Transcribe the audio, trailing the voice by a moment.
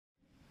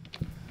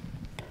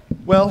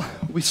Well,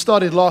 we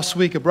started last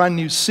week a brand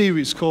new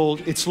series called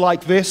It's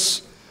Like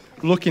This,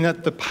 looking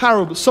at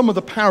some of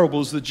the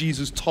parables that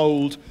Jesus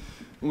told.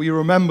 We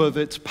remember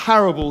that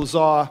parables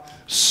are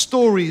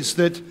stories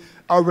that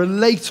are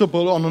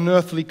relatable on an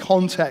earthly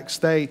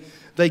context. They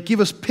give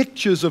us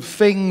pictures of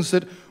things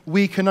that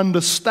we can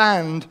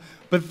understand,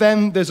 but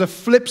then there's a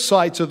flip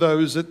side to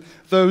those, that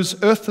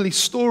those earthly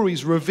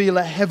stories reveal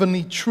a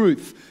heavenly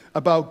truth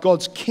about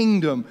God's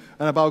kingdom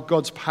and about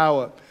God's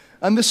power.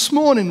 And this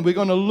morning we're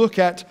going to look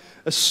at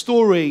a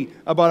story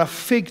about a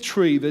fig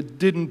tree that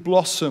didn't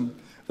blossom,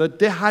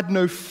 that had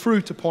no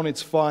fruit upon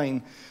its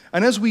vine.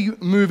 And as we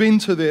move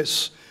into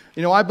this,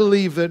 I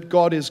believe that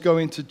God is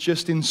going to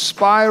just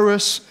inspire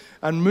us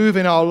and move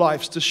in our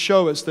lives to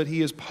show us that He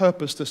has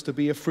purposed us to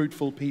be a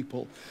fruitful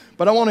people.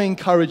 But I want to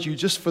encourage you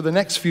just for the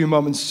next few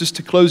moments just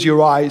to close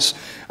your eyes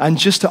and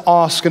just to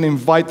ask and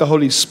invite the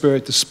Holy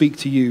Spirit to speak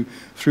to you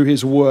through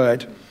His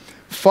Word.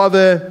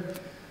 Father,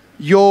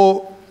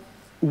 Your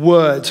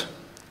Word,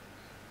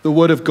 the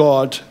Word of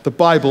God, the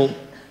Bible,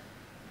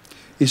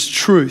 is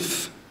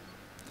truth.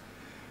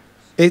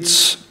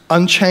 It's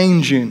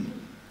unchanging.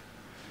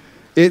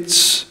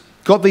 It's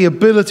got the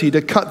ability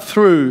to cut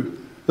through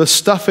the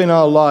stuff in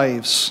our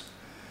lives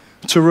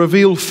to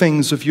reveal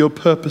things of Your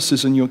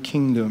purposes and Your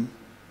kingdom.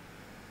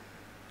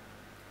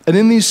 And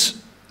in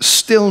these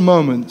still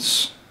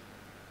moments,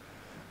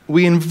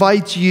 we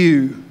invite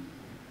You,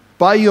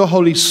 by Your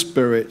Holy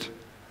Spirit,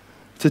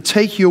 to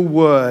take Your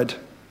Word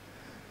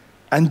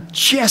and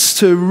just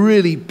to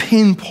really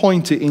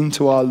pinpoint it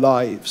into our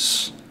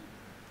lives.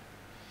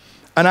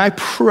 And I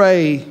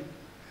pray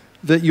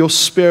that Your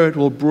Spirit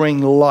will bring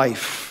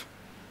life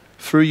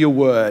through Your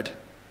Word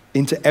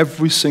into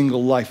every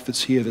single life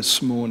that's here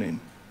this morning.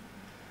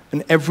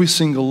 And every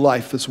single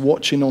life that's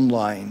watching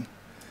online.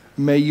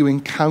 May you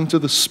encounter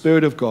the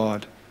Spirit of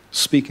God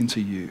speaking to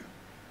you.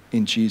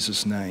 In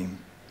Jesus' name,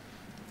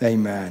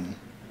 amen.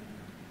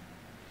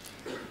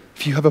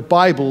 If you have a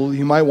Bible,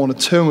 you might want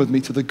to turn with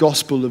me to the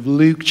Gospel of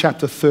Luke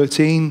chapter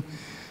 13.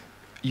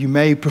 You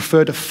may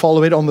prefer to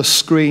follow it on the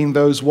screen.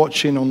 Those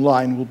watching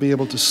online will be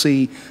able to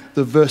see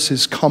the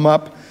verses come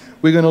up.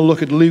 We're going to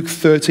look at Luke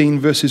 13,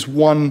 verses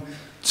 1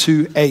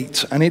 to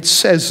 8. And it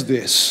says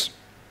this.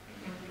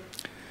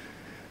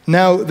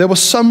 Now, there were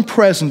some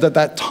present at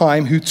that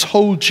time who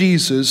told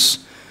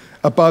Jesus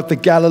about the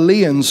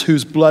Galileans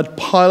whose blood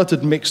Pilate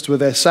had mixed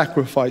with their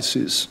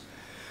sacrifices.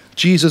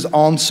 Jesus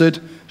answered,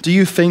 "Do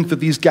you think that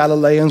these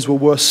Galileans were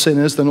worse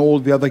sinners than all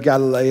the other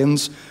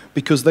Galileans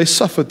because they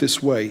suffered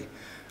this way?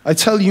 I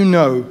tell you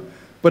no,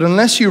 but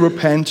unless you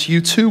repent, you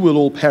too will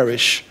all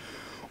perish.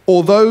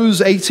 Or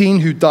those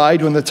 18 who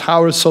died when the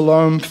Tower of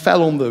Siloam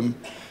fell on them,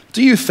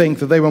 do you think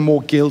that they were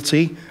more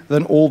guilty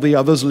than all the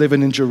others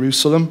living in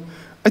Jerusalem?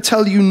 I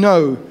tell you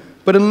no,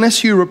 but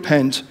unless you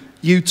repent,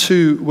 you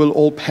too will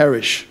all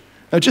perish."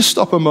 Now just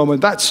stop a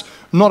moment. That's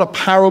not a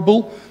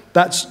parable.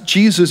 That's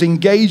Jesus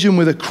engaging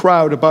with a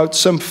crowd about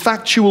some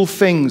factual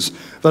things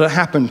that had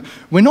happened.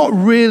 We're not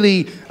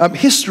really,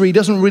 history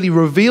doesn't really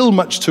reveal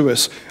much to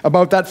us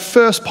about that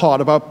first part,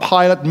 about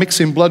Pilate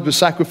mixing blood with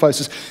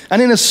sacrifices.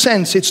 And in a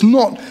sense, it's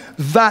not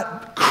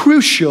that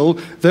crucial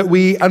that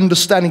we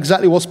understand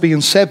exactly what's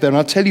being said there. And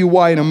I'll tell you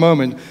why in a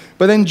moment.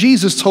 But then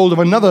Jesus told of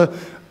another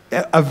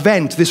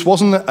event. This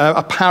wasn't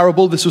a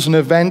parable. This was an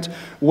event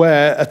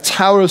where a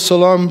Tower of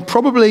Siloam,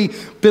 probably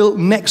built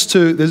next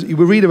to, we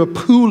read of a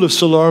pool of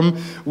Siloam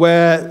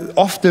where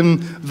often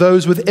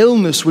those with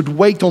illness would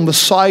wait on the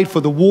side for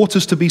the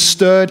waters to be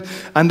stirred,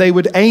 and they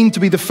would aim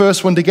to be the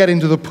first one to get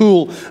into the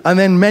pool, and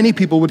then many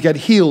people would get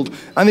healed.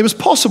 And it was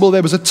possible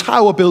there was a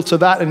tower built to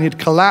that and it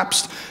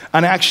collapsed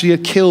and actually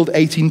had killed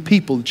 18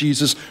 people,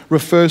 Jesus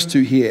refers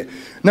to here.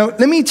 Now,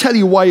 let me tell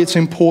you why it's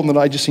important that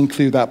I just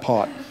include that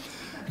part.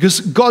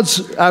 Because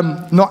God's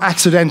not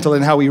accidental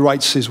in how He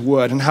writes His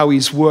Word and how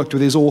He's worked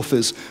with His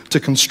authors to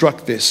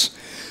construct this.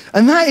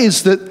 And that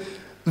is that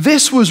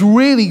this was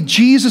really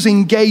Jesus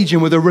engaging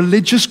with a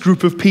religious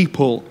group of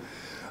people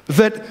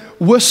that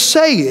were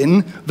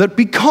saying that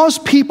because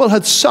people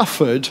had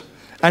suffered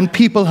and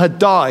people had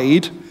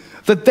died,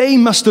 that they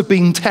must have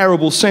been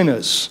terrible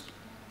sinners.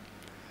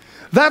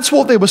 That's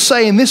what they were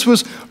saying. This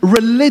was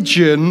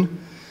religion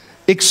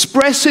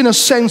expressing a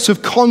sense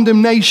of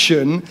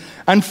condemnation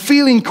and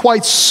feeling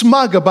quite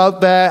smug about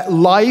their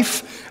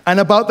life and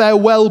about their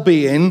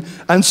well-being,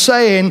 and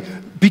saying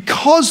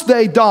because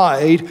they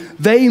died,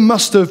 they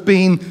must have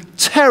been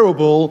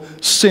terrible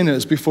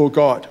sinners before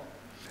God.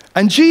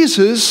 And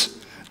Jesus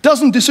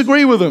doesn't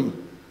disagree with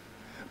them,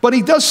 but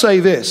He does say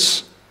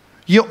this: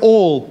 you're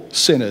all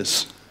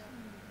sinners.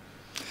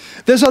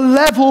 There's a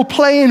level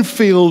playing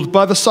field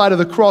by the side of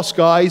the cross,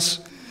 guys.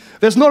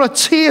 There's not a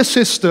tier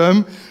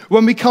system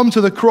when we come to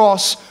the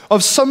cross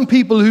of some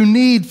people who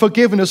need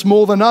forgiveness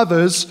more than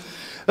others.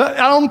 I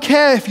don't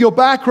care if your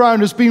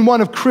background has been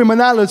one of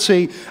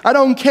criminality. I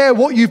don't care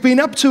what you've been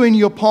up to in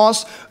your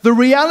past. The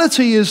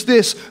reality is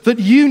this, that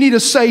you need a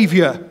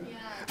Savior.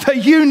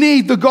 That you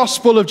need the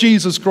gospel of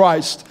Jesus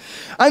Christ.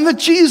 And that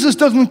Jesus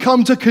doesn't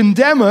come to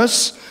condemn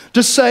us,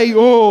 to say,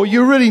 oh,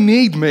 you really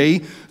need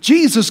me.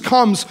 Jesus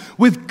comes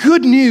with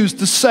good news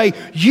to say,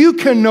 you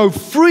can know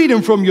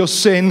freedom from your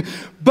sin,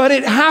 but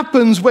it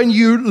happens when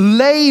you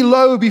lay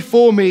low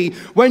before me,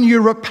 when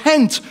you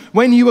repent,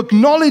 when you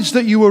acknowledge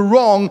that you were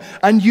wrong,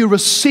 and you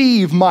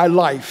receive my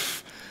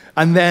life.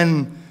 And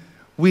then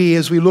we,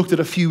 as we looked at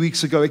a few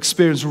weeks ago,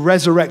 experience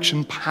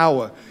resurrection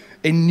power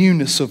in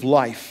newness of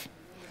life.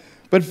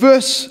 But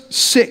verse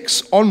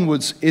 6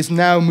 onwards is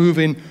now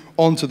moving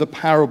on to the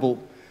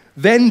parable.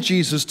 Then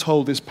Jesus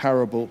told this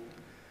parable.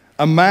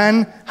 A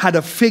man had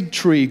a fig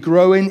tree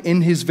growing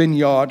in his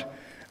vineyard,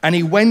 and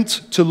he went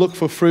to look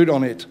for fruit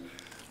on it,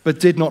 but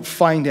did not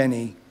find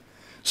any.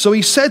 So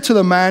he said to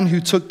the man who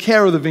took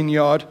care of the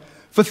vineyard,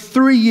 for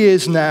 3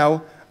 years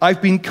now,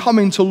 I've been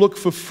coming to look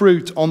for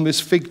fruit on this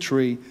fig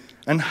tree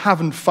and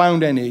haven't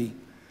found any.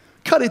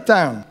 Cut it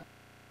down.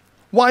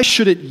 Why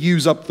should it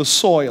use up the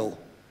soil?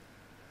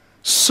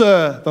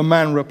 Sir, the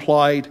man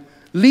replied,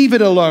 leave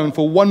it alone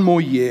for 1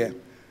 more year,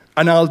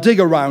 and I'll dig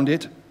around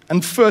it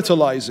and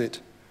fertilize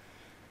it.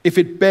 If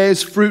it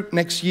bears fruit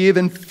next year,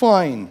 then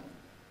fine.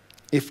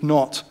 If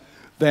not,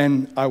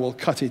 then I will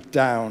cut it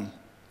down.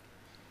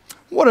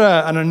 What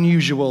an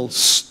unusual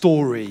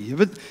story.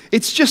 But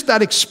it's just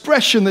that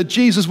expression that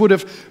Jesus would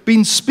have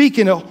been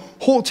speaking of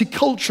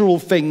horticultural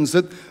things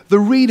that the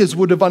readers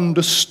would have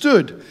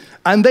understood.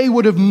 And they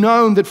would have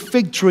known that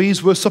fig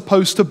trees were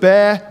supposed to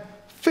bear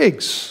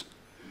figs.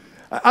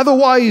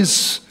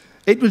 Otherwise,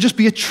 it would just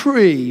be a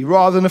tree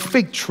rather than a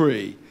fig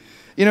tree.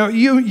 You know,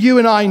 you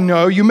and I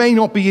know, you may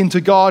not be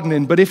into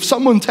gardening, but if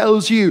someone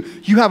tells you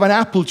you have an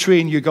apple tree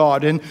in your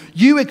garden,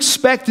 you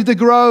expect it to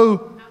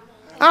grow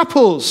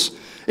apples.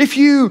 If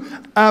you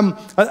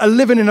are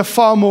living in a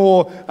far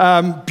more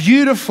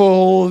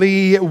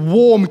beautifully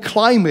warm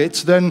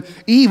climate than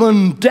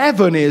even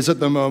Devon is at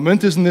the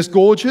moment, isn't this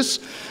gorgeous?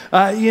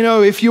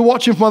 If you're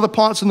watching from other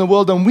parts in the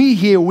world, and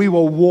we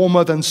were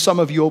warmer than some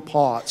of your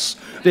parts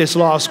this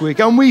last week.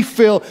 And we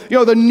feel,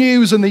 the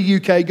news in the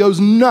UK goes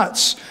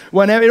nuts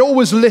when it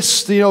always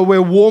lists,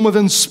 we're warmer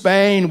than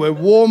Spain, we're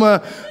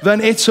warmer than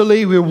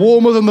Italy, we're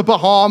warmer than the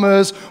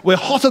Bahamas, we're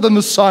hotter than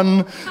the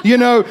sun.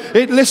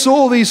 It lists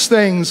all these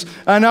things.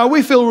 And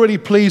we feel really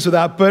pleased with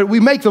that, but we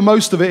make the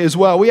most of it as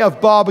well. We have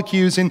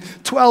barbecues in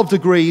 12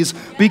 degrees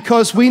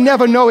because we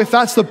never know if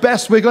that's the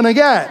best we're going to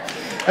get.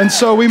 And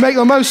so we make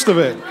the most of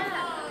it.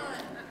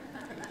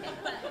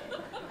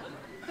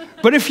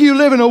 But if you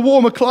live in a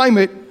warmer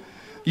climate,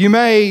 you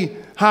may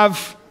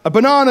have a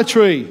banana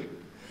tree.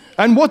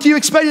 And what do you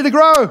expect it to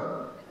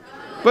grow?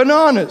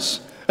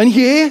 Bananas. And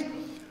here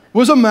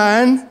was a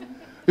man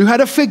who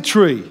had a fig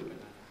tree.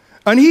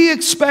 And he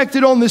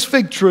expected on this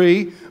fig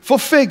tree for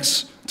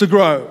figs to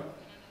grow.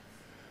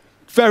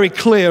 Very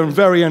clear and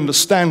very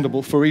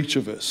understandable for each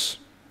of us.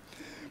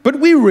 But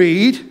we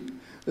read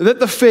that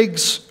the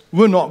figs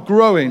were not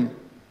growing.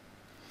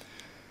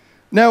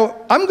 Now,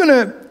 I'm going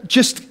to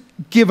just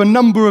give a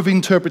number of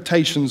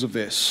interpretations of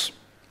this.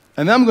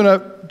 And then I'm going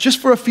to, just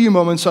for a few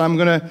moments, I'm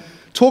going to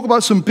talk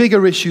about some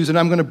bigger issues, and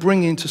I'm going to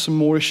bring into some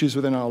more issues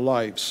within our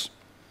lives.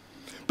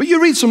 But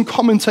you read some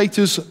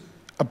commentators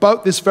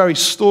about this very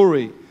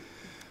story,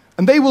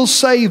 and they will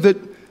say that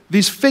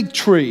this fig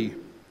tree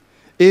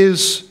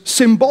is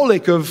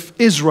symbolic of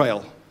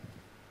Israel,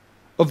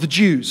 of the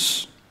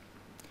Jews.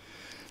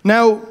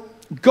 Now,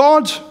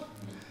 God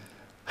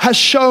has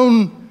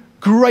shown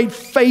great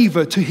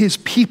favor to his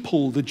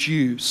people, the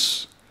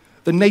Jews,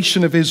 the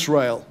nation of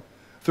Israel,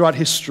 throughout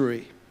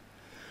history.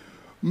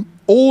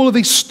 All of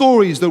these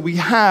stories that we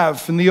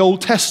have in the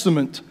Old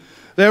Testament,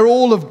 they're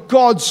all of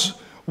God's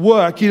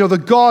work. The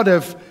God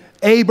of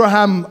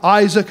Abraham,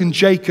 Isaac, and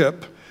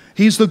Jacob.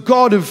 He's the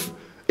God of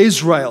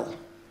Israel.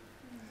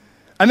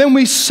 And then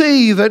we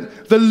see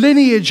that the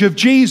lineage of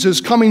Jesus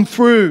coming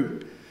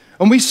through.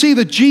 And we see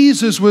that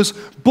Jesus was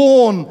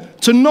born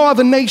to no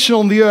other nation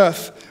on the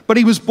earth, but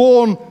he was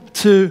born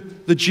to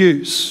the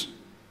Jews.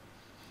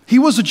 He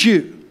was a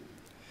Jew.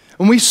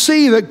 And we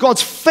see that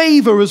God's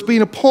favor has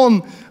been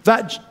upon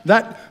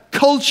that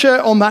culture,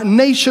 on that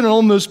nation, and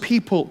on those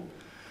people.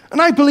 And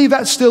I believe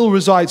that still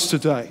resides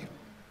today.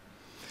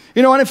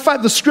 And in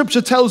fact, the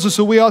scripture tells us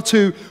that we are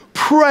to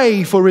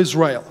pray for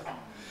Israel,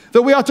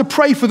 that we are to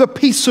pray for the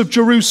peace of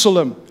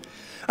Jerusalem.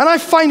 And I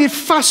find it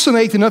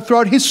fascinating that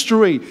throughout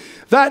history,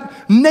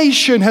 that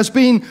nation has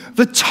been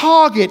the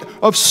target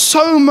of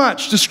so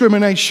much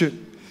discrimination.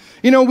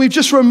 We've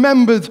just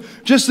remembered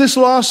just this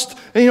last,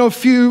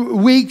 few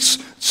weeks,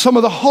 some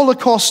of the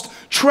Holocaust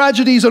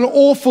tragedies and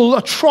awful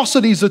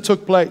atrocities that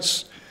took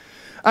place.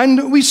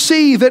 And we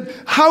see that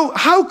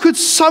how could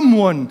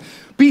someone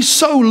be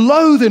so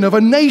loathing of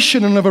a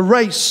nation and of a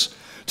race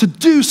to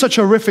do such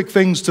horrific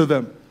things to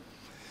them?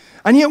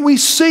 And yet we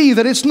see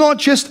that it's not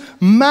just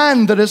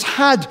man that has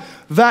had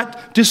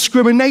that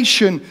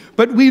discrimination,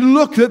 but we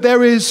look that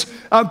there is,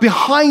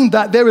 behind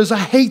that, there is a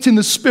hate in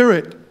the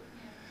spirit.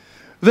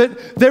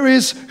 That there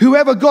is,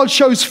 whoever God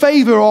shows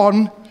favor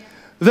on,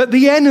 that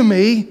the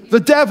enemy, the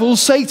devil,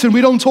 Satan,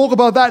 we don't talk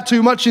about that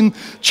too much in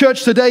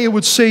church today, it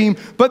would seem,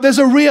 but there's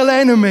a real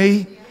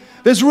enemy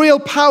There's real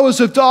powers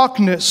of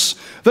darkness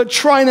that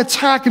try and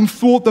attack and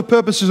thwart the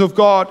purposes of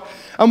God.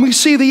 And we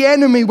see the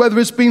enemy, whether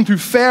it's been through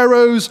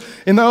pharaohs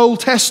in the Old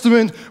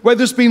Testament,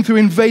 whether it's been through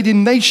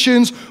invading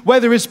nations,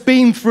 whether it's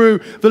been through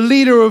the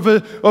leader of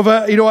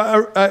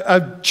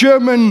a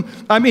German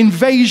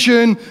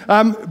invasion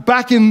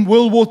back in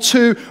World War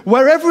II,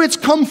 wherever it's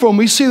come from,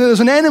 we see that there's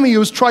an enemy who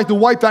has tried to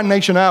wipe that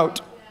nation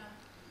out.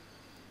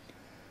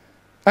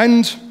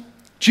 And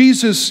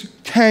Jesus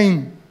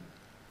came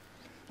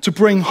to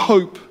bring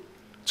hope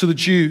to the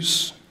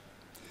Jews.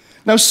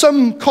 Now,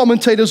 some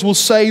commentators will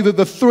say that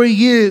the 3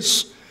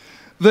 years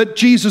that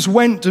Jesus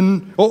went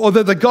or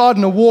that the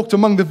gardener walked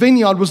among the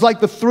vineyard was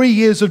like the 3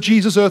 years of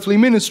Jesus' earthly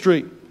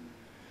ministry.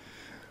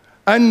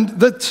 And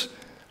that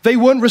they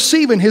weren't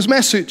receiving his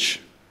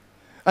message.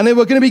 And they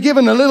were going to be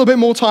given a little bit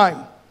more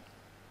time.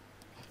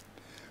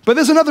 But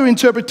there's another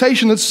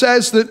interpretation that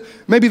says that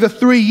maybe the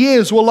 3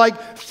 years were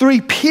like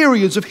 3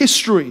 periods of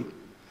history.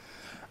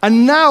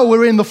 And now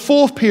we're in the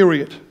 4th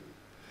period.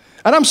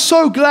 And I'm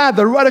so glad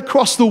that right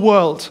across the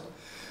world,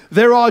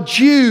 there are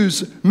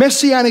Jews,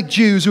 Messianic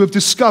Jews, who have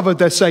discovered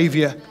their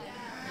Savior.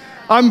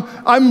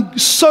 I'm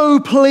so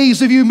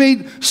pleased if you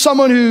meet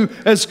someone who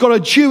has got a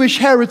Jewish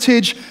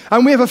heritage,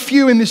 and we have a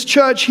few in this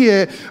church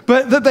here,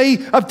 but that they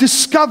have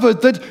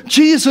discovered that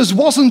Jesus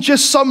wasn't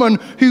just someone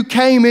who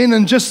came in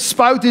and just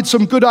spouted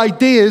some good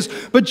ideas,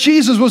 but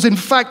Jesus was in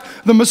fact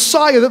the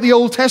Messiah that the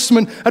Old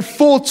Testament had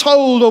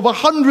foretold over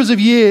hundreds of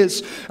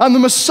years, and the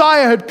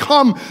Messiah had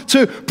come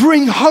to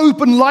bring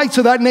hope and light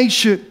to that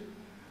nation.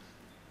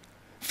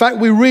 In fact,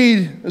 we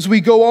read as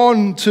we go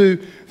on to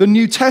the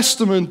New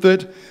Testament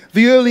that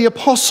the early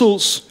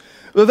apostles,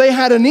 they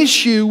had an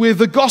issue with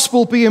the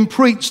gospel being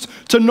preached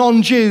to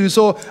non-Jews,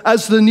 or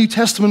as the New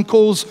Testament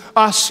calls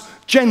us,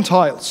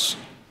 Gentiles.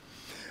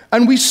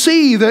 And we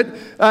see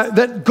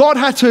that God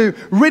had to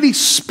really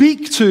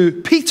speak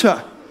to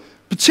Peter,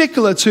 in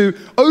particular, to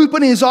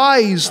open his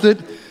eyes that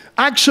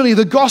actually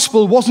the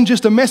gospel wasn't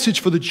just a message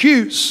for the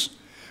Jews,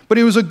 but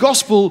it was a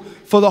gospel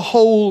for the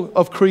whole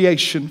of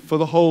creation, for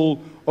the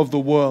whole of the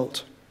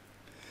world.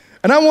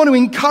 And I want to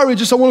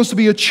encourage us, I want us to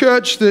be a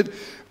church that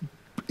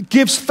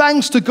gives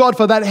thanks to God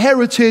for that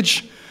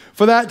heritage,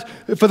 for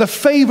the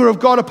favor of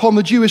God upon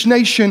the Jewish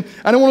nation.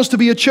 And I want us to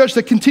be a church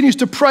that continues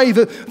to pray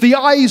that the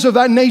eyes of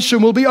that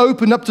nation will be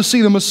opened up to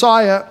see the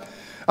Messiah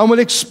and will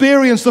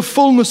experience the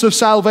fullness of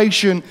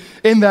salvation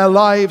in their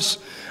lives.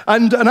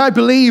 And I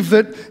believe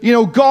that,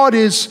 God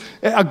is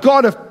a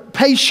God of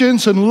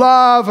patience and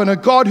love, and a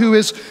God who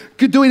is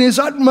doing his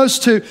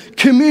utmost to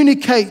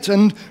communicate.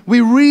 And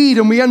we read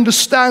and we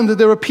understand that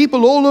there are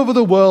people all over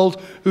the world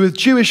who have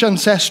Jewish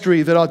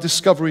ancestry that are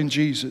discovering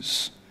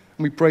Jesus.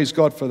 And we praise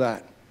God for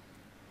that.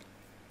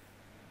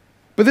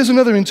 But there's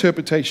another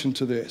interpretation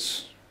to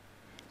this.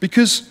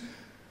 Because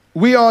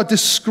we are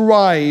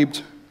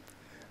described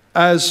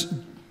as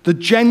the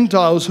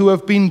Gentiles who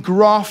have been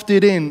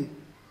grafted in.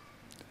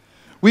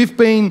 We've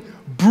been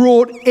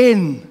brought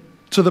in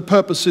to the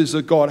purposes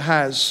that God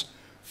has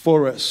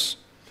for us.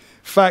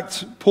 In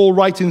fact, Paul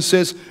writing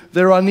says,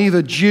 there are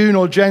neither Jew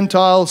nor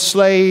Gentile,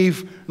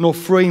 slave nor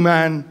free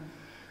man.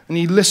 And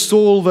he lists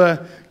all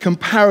the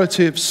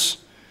comparatives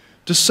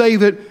to say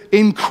that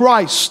in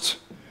Christ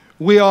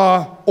we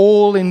are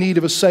all in need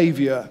of a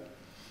Savior,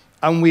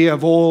 and we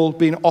have all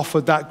been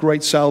offered that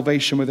great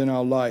salvation within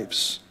our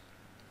lives.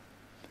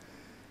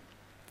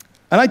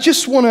 And I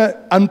just want to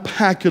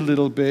unpack a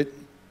little bit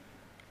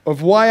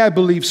of why I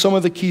believe some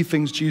of the key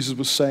things Jesus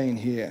was saying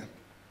here.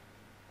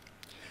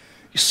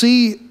 You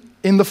see,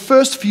 in the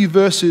first few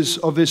verses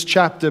of this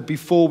chapter,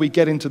 before we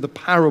get into the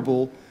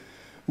parable,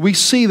 we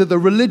see that the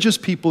religious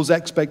people's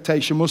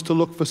expectation was to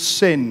look for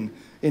sin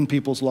in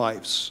people's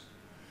lives.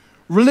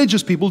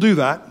 Religious people do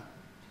that.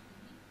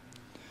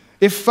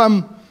 In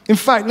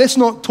fact, let's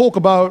not talk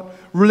about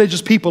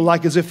religious people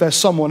like as if they're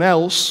someone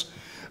else.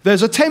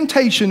 There's a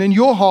temptation in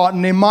your heart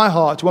and in my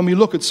heart when we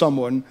look at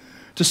someone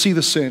to see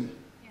the sin.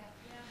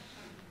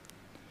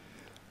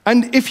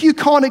 And if you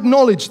can't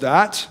acknowledge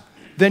that,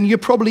 then you're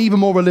probably even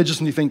more religious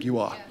than you think you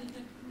are.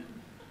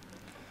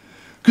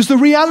 Because the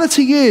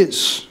reality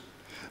is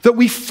that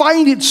we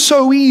find it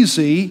so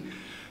easy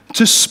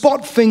to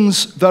spot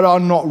things that are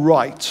not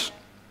right.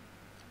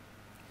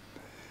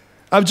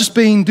 I've just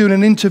been doing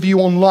an interview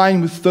online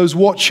with those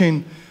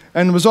watching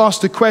and was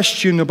asked a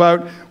question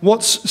about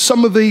what's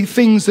some of the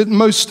things that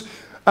most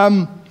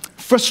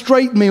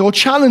frustrate me or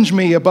challenge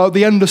me about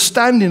the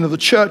understanding of the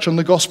church and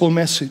the gospel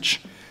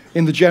message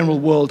in the general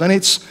world. And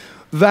it's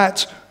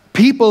that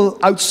people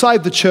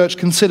outside the church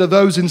consider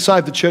those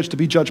inside the church to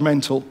be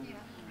judgmental.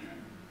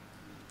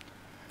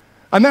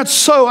 And that's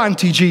so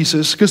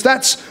anti-Jesus, because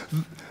that's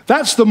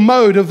the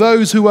mode of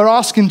those who are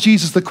asking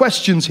Jesus the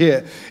questions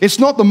here. It's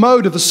not the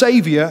mode of the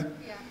Savior.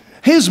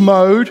 His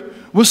mode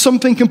was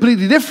something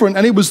completely different.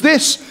 And it was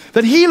this,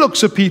 that he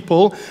looks at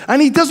people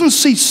and he doesn't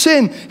see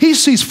sin, he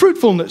sees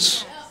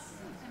fruitfulness.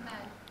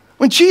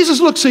 When Jesus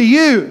looks at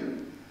you,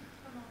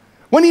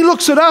 When he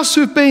looks at us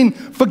who've been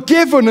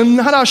forgiven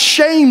and had our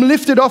shame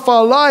lifted off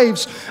our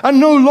lives and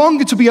no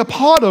longer to be a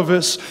part of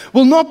us,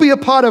 will not be a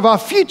part of our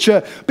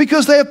future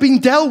because they have been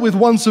dealt with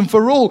once and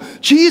for all.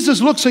 Jesus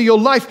looks at your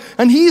life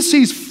and he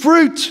sees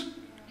fruit.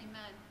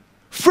 Amen.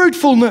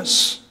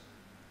 Fruitfulness.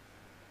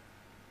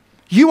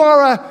 You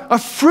are a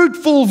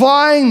fruitful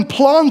vine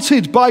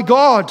planted by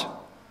God.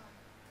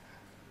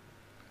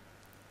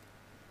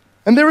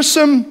 And there are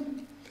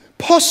some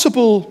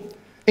possible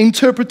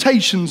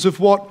interpretations of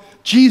what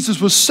Jesus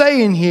was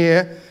saying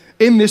here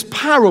in this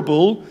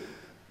parable,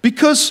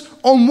 because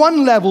on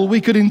one level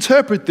we could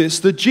interpret this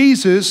that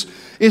Jesus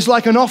is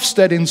like an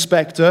Ofsted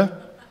inspector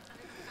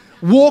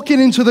walking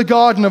into the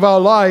garden of our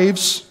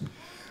lives,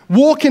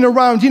 walking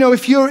around. You know,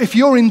 if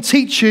you're in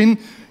teaching,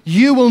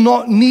 you will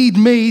not need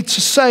me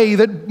to say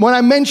that when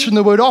I mention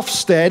the word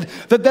Ofsted,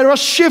 that there are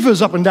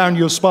shivers up and down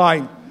your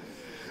spine,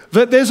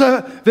 that there's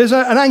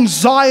an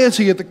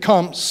anxiety that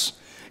comes.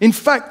 In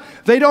fact,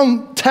 they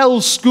don't tell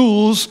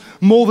schools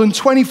more than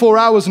 24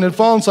 hours in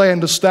advance, I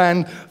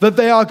understand, that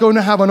they are going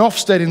to have an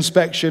Ofsted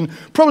inspection,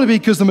 probably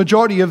because the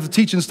majority of the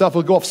teaching staff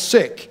will go off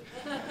sick.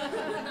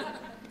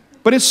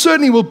 But it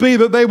certainly will be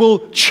that they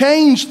will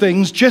change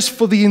things just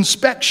for the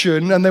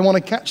inspection and they want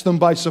to catch them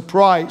by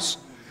surprise.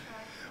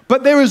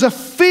 But there is a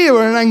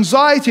fear and an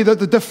anxiety that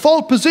the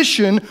default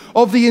position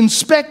of the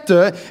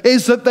inspector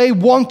is that they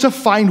want to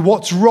find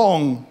what's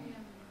wrong.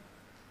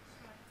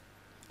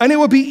 And it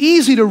would be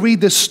easy to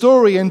read this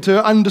story and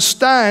to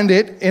understand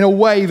it in a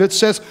way that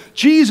says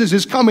Jesus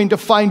is coming to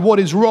find what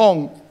is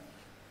wrong.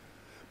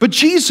 But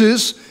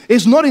Jesus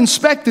is not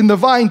inspecting the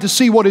vine to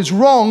see what is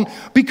wrong,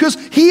 because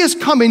he is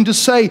coming to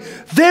say,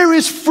 there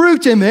is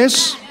fruit in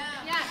this.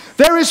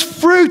 There is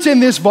fruit in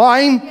this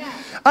vine.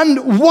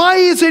 And why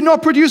is it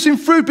not producing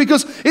fruit?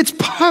 Because it's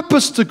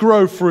purpose to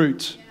grow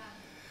fruit.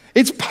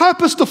 It's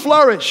purpose to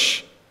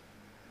flourish.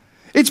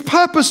 It's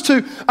purpose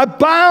to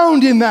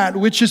abound in that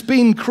which has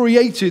been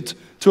created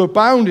to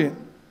abound in.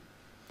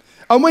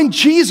 And when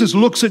Jesus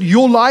looks at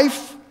your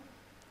life,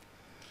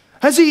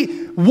 as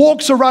he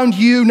walks around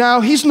you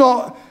now, he's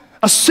not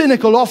a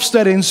cynical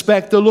Ofsted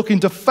inspector looking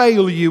to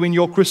fail you in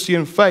your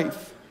Christian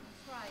faith.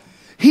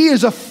 He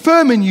is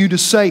affirming you to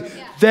say,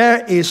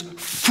 there is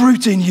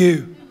fruit in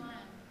you.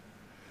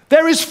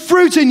 There is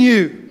fruit in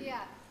you.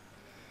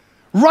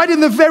 Right in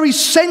the very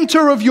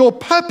center of your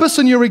purpose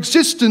and your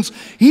existence,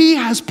 he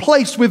has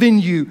placed within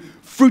you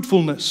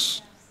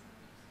fruitfulness.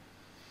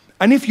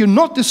 And if you're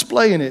not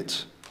displaying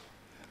it,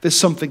 there's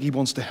something he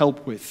wants to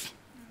help with.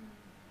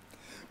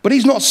 But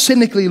he's not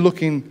cynically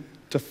looking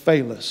to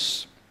fail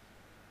us.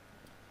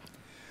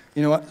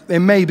 You know, it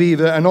may be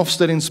that an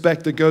Ofsted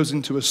inspector goes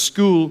into a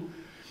school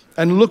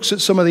and looks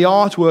at some of the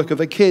artwork of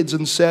the kids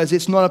and says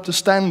it's not up to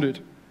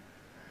standard.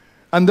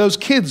 And those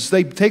kids,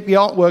 they take the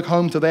artwork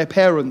home to their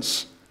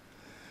parents.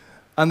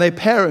 And their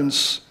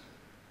parents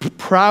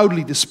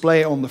proudly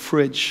display it on the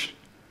fridge.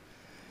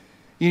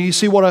 You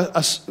see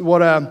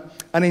what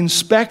an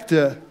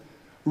inspector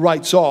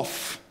writes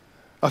off,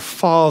 a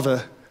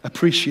father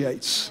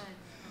appreciates.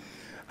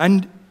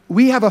 And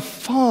we have a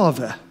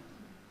Father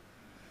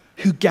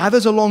who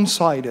gathers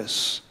alongside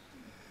us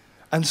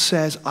and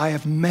says, I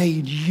have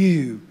made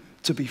you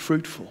to be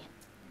fruitful.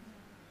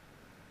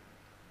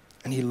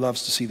 And he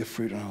loves to see the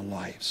fruit in our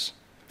lives.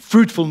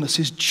 Fruitfulness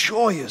is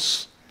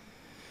joyous.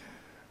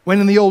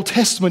 When in the Old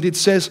Testament it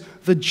says,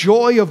 the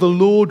joy of the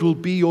Lord will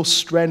be your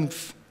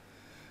strength.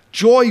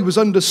 Joy was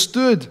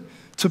understood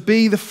to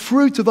be the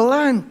fruit of the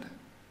land.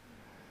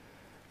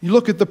 You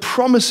look at the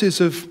promises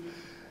of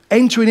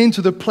entering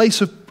into the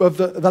place of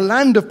the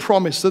land of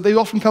promise, that they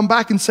often come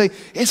back and say,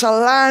 it's a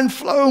land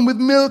flowing with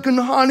milk and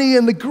honey,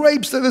 and the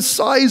grapes, they're the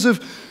size of,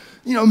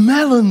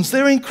 melons.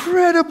 They're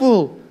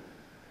incredible.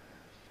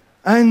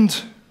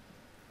 And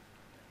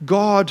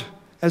God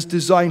has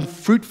designed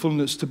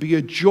fruitfulness to be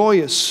a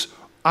joyous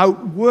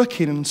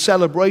outworking and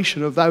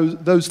celebration of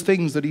those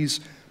things that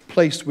he's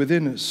placed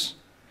within us.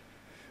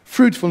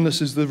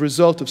 Fruitfulness is the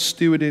result of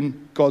stewarding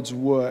God's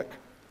work.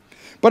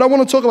 But I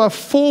want to talk about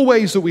 4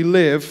 ways that we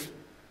live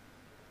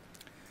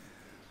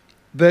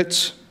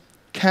that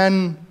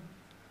can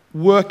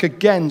work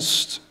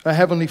against a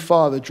Heavenly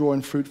Father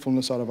drawing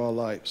fruitfulness out of our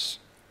lives.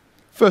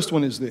 First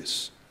one is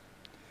this.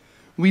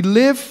 We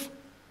live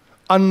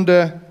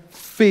under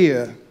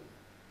fear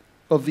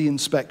of the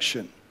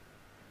inspection.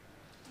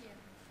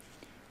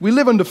 We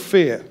live under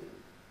fear.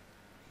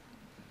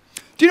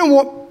 Do you know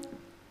what?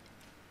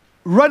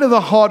 Right at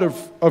the heart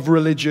of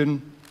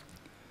religion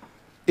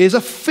is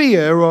a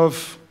fear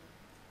of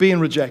being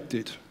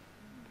rejected.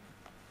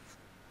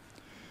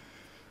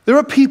 There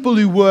are people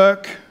who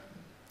work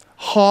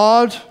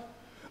hard,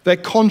 they're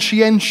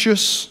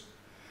conscientious,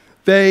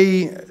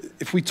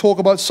 if we talk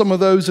about some of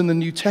those in the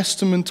New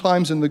Testament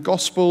times, in the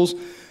Gospels,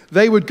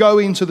 they would go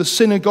into the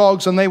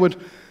synagogues and they would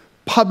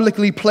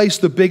publicly place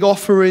the big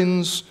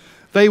offerings.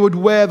 They would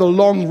wear the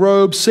long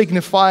robe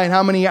signifying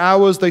how many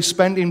hours they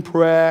spent in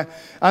prayer.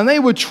 And they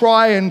would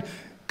try and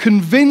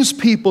convince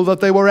people that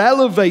they were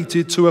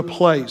elevated to a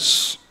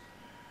place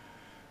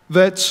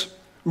that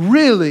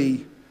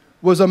really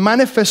was a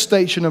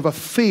manifestation of a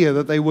fear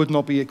that they would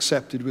not be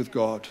accepted with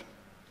God.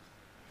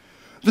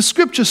 The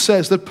scripture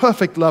says that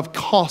perfect love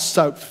casts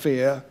out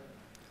fear.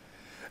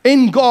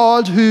 In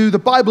God, who the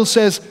Bible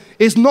says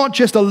is not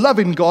just a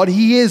loving God,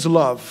 he is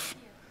love.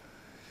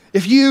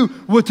 If you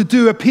were to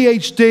do a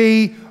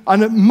PhD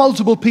and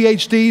multiple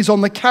PhDs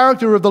on the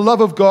character of the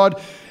love of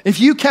God, if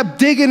you kept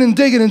digging and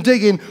digging and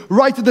digging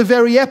right at the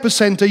very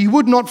epicenter, you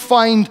would not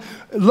find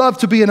love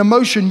to be an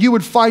emotion. You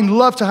would find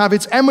love to have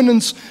its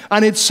eminence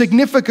and its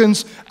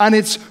significance and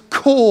its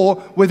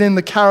core within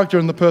the character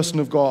and the person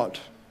of God.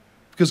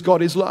 Because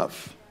God is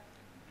love.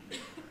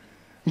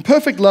 And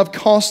perfect love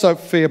casts out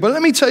fear. But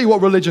let me tell you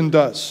what religion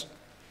does.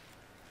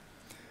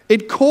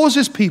 It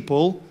causes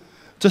people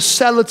to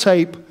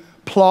sellotape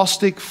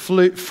plastic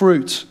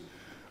fruit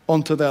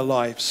onto their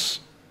lives.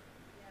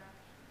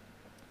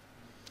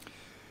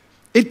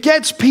 It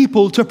gets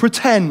people to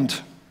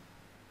pretend.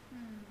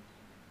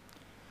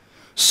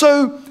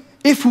 So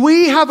if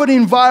we have an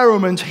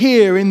environment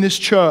here in this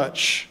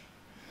church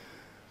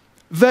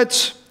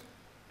that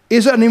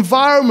is an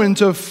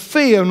environment of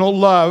fear, not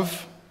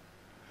love,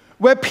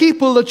 where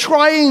people are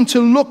trying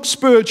to look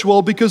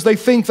spiritual because they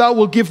think that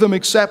will give them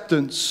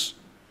acceptance,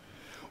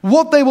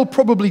 what they will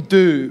probably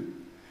do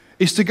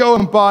is to go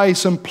and buy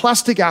some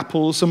plastic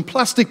apples, some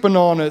plastic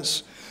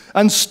bananas,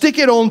 and stick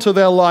it onto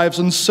their lives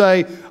and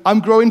say, I'm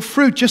growing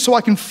fruit just so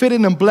I can fit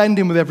in and blend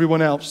in with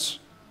everyone else.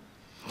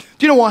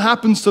 Do you know what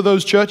happens to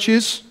those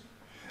churches?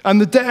 And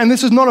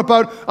this is not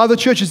about other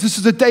churches. This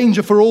is a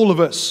danger for all of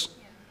us.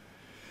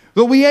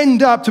 That we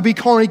end up to be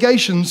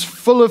congregations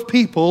full of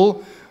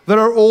people that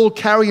are all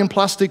carrying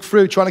plastic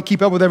fruit, trying to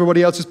keep up with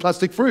everybody else's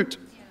plastic fruit.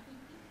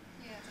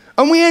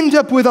 And we end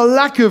up with a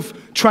lack of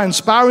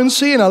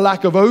transparency and a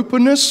lack of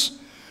openness.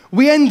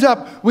 We end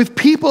up with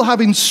people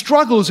having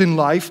struggles in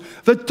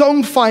life that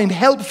don't find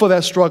help for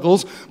their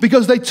struggles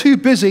because they're too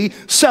busy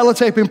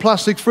sellotaping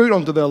plastic fruit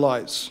onto their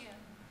lives.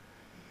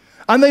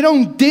 And they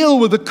don't deal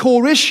with the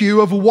core issue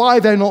of why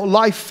they're not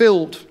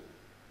life-filled.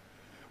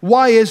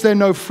 Why is there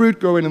no fruit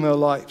growing in their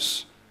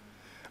lives?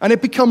 And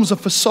it becomes a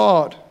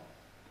facade.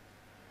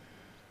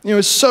 You know,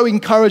 it's so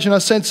encouraging. I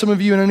sent some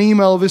of you in an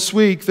email this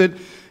week that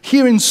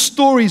hearing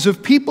stories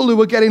of people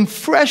who are getting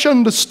fresh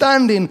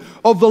understanding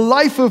of the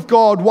life of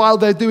God while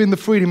they're doing the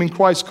Freedom in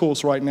Christ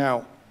course right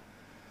now.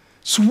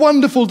 It's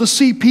wonderful to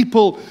see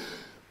people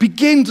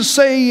begin to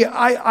say,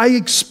 I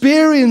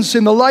experience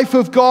in the life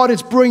of God,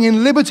 it's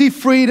bringing liberty,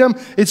 freedom,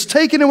 it's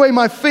taking away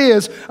my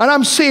fears, and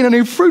I'm seeing a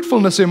new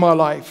fruitfulness in my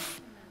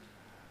life.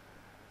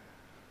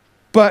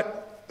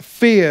 But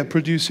fear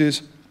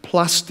produces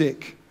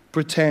plastic,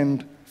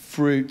 pretend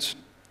fruit.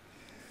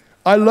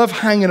 I love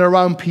hanging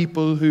around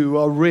people who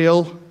are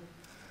real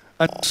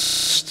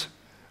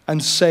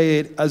and say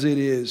it as it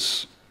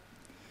is.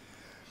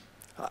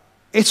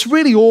 It's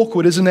really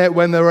awkward, isn't it,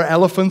 when there are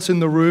elephants in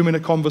the room in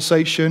a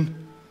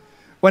conversation?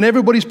 When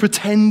everybody's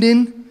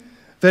pretending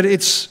that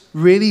it's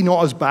really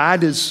not as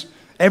bad as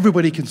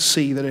everybody can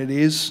see that it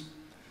is.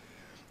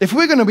 If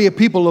we're going to be a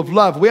people of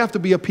love, we have to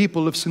be a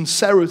people of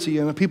sincerity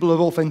and a people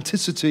of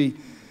authenticity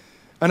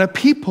and a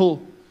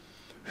people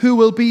who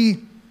will be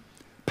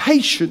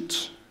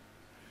patient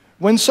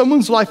when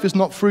someone's life is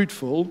not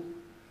fruitful,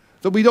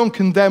 that we don't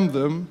condemn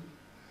them,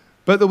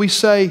 but that we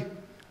say,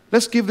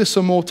 let's give this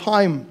some more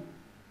time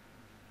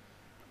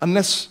and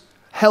let's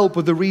help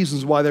with the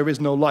reasons why there is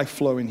no life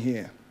flowing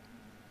here.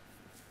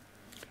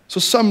 So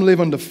some live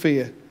under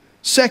fear.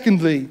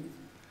 Secondly,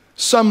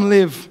 some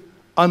live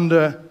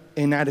under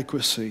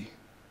inadequacy.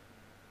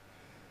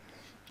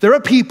 There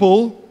are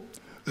people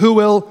who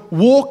will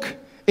walk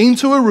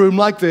into a room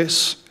like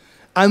this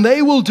and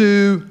they will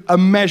do a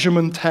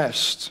measurement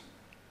test.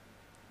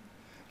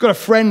 I've got a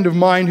friend of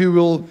mine who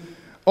will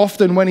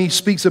often, when he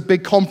speaks at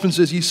big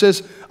conferences, he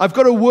says, I've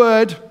got a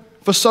word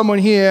for someone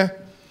here.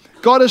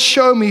 God has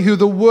shown me who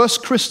the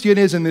worst Christian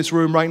is in this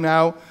room right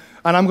now,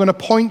 and I'm going to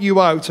point you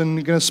out and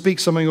I'm going to speak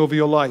something over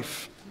your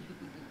life.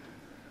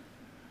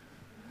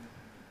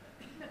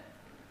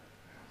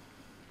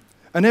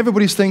 And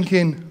everybody's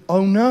thinking,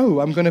 oh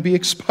no, I'm going to be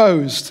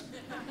exposed.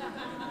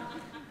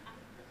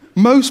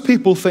 Most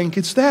people think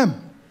it's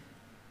them.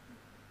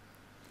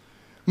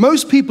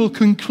 Most people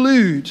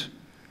conclude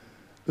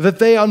that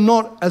they are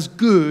not as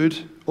good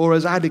or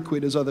as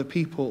adequate as other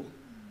people.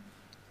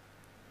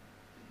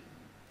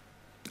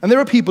 And there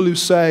are people who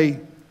say,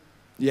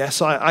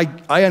 yes,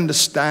 I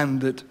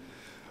understand that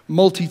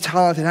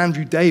multi-talented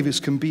Andrew Davis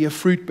can be a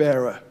fruit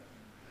bearer.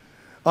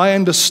 I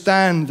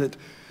understand that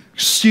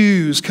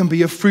Suze can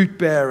be a fruit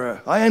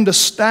bearer. I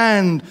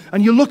understand.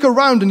 And you look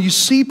around and you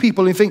see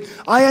people and you think,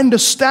 I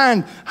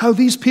understand how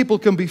these people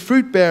can be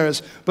fruit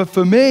bearers. But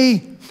for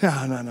me,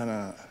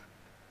 no.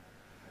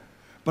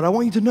 But I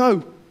want you to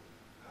know,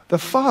 the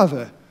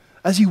Father,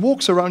 as he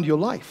walks around your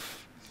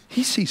life,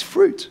 he sees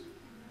fruit.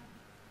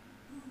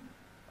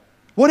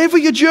 Whatever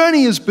your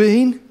journey has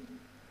been,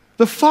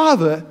 the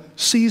Father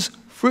sees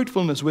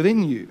fruitfulness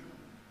within you.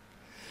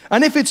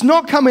 And if it's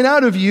not coming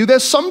out of you,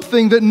 there's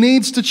something that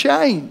needs to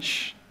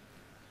change.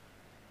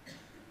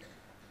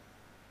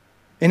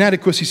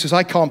 Inadequacy says,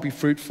 I can't be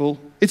fruitful.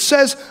 It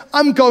says,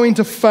 I'm going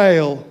to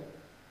fail.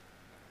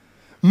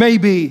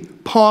 Maybe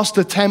past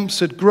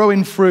attempts at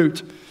growing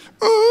fruit.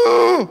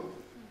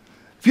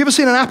 Have you ever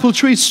seen an apple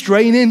tree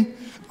straining?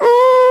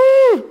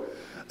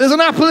 There's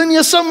an apple in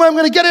here somewhere, I'm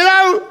going to get it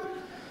out.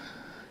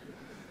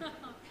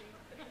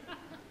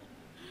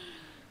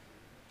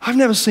 I've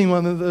never seen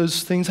one of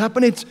those things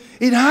happen. It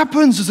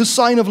happens as a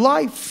sign of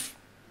life.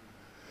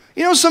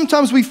 You know,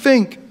 sometimes we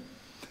think,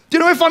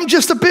 if I'm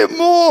just a bit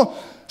more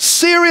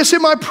serious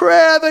in my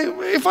prayer,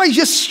 if I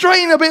just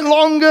strain a bit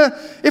longer,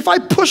 if I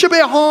push a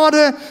bit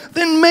harder,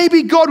 then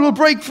maybe God will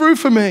break through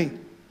for me.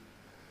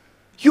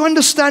 You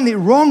understand it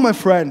wrong, my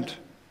friend.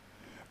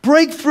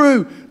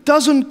 Breakthrough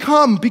doesn't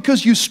come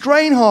because you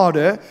strain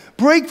harder.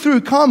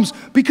 Breakthrough comes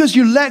because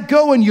you let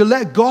go and you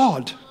let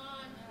God.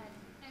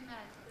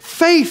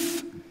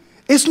 Faith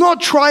is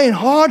not trying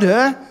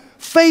harder.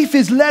 Faith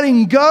is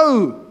letting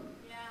go.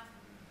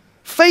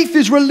 Faith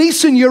is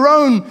releasing your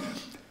own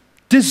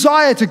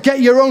desire to get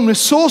your own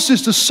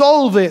resources to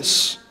solve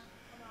this.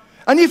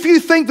 And if you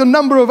think the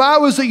number of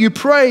hours that you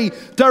pray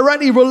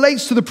directly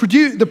relates to the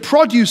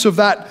produce of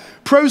that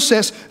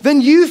process, then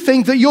you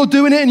think that you're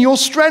doing it in your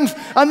strength,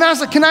 and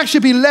that can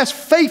actually be less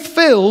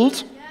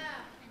faith-filled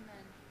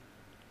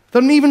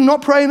than even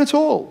not praying at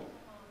all.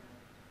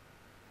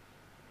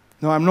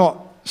 No, I'm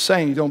not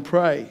saying you don't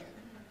pray,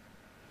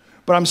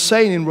 but I'm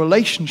saying in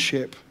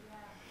relationship,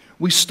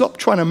 we stop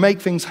trying to make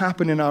things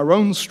happen in our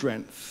own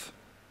strength,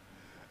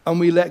 and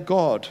we let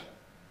God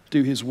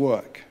do his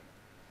work.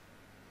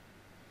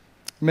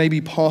 Maybe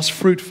past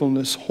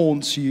fruitfulness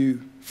haunts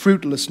you,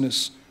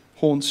 fruitlessness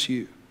haunts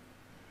you.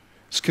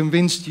 It's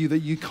convinced you that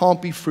you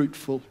can't be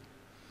fruitful.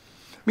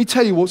 Let me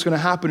tell you what's going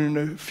to happen in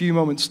a few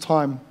moments'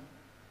 time.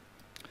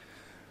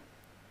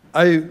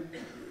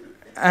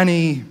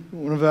 Annie,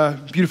 one of the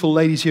beautiful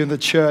ladies here in the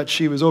church,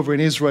 she was over in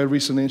Israel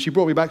recently, and she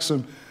brought me back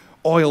some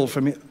oil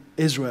from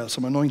Israel,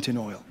 some anointing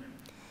oil.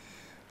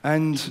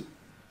 And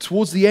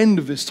towards the end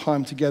of this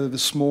time together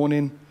this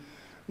morning,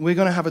 we're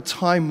going to have a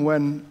time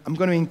when I'm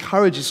going to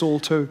encourage us all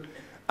to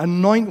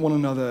anoint one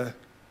another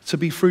to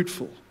be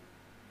fruitful.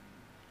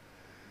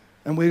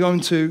 And we're going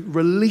to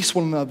release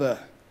one another.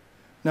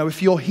 Now,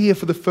 if you're here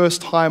for the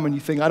first time and you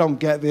think, I don't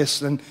get this,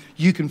 then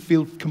you can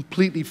feel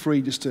completely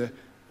free just to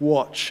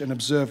watch and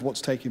observe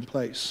what's taking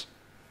place.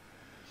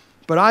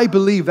 But I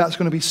believe that's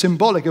going to be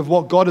symbolic of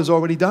what God has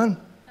already done.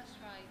 That's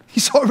right.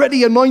 He's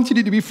already anointed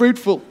you to be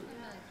fruitful.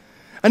 Yeah.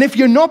 And if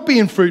you're not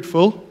being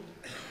fruitful,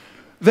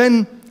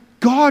 then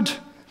God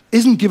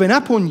isn't giving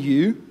up on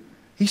you.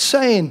 He's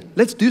saying,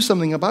 let's do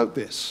something about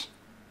this.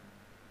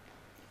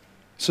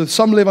 So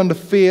some live under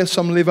fear,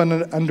 some live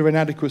under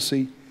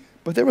inadequacy,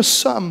 but there are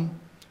some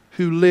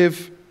who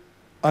live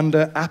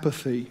under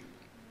apathy.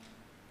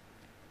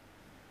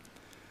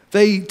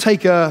 They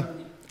take a,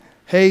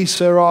 hey,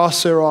 Sarah,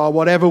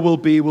 whatever will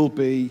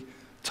be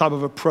type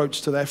of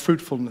approach to their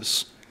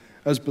fruitfulness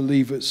as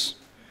believers.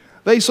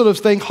 They sort of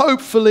think,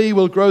 hopefully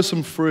we'll grow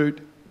some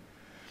fruit,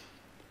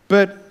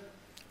 but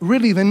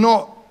really they're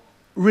not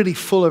really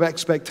full of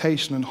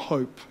expectation and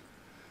hope.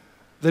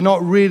 They're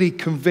not really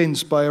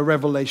convinced by a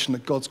revelation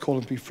that God's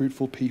calling to be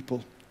fruitful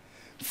people.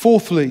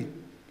 Fourthly,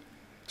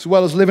 as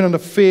well as living under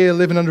fear,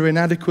 living under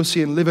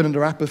inadequacy, and living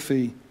under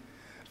apathy,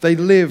 they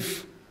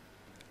live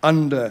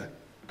under,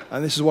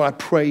 and this is what I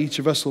pray each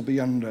of us will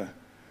be under,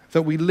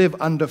 that we live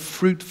under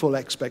fruitful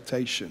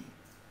expectation.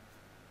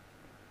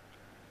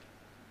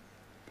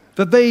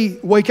 That they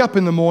wake up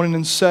in the morning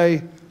and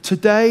say,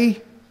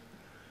 today,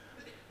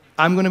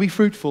 I'm going to be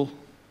fruitful.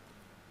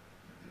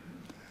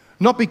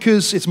 Not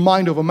because it's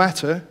mind over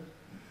matter,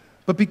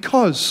 but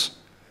because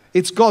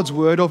it's God's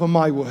word over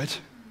my word.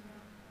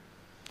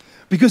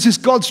 Because it's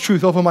God's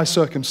truth over my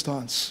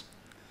circumstance.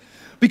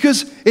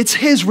 Because it's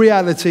his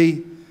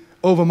reality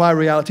over my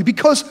reality.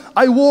 Because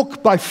I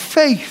walk by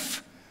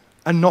faith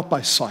and not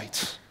by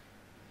sight.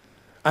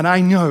 And I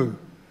know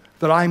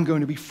that I'm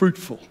going to be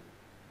fruitful.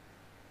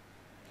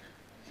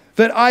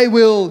 That I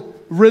will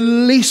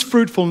release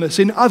fruitfulness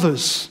in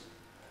others.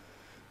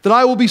 That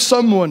I will be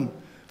someone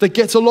that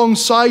gets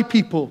alongside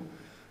people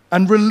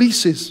and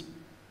releases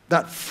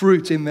that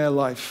fruit in their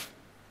life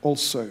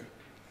also.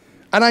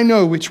 And I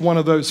know which one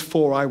of those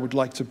four I would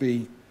like to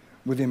be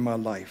within my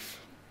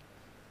life.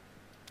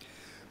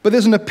 But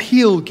there's an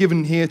appeal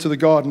given here to the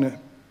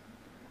gardener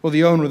or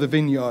the owner of the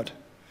vineyard.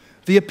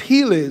 The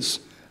appeal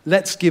is,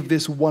 let's give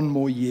this one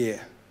more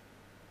year.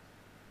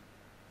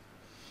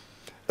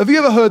 Have you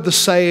ever heard the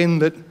saying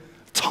that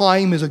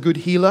time is a good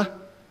healer?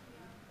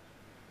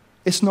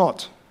 It's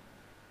not.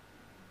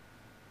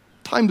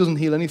 Time doesn't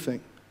heal anything.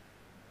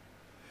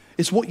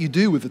 It's what you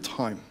do with the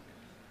time.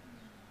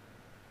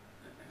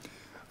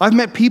 I've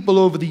met people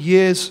over the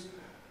years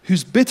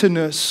whose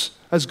bitterness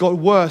has got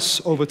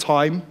worse over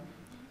time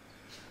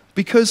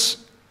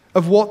because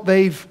of what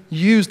they've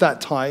used that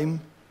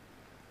time.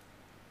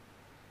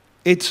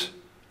 It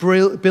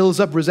builds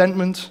up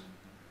resentment,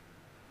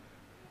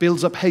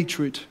 builds up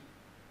hatred,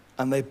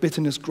 and their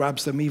bitterness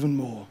grabs them even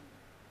more.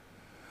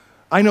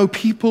 I know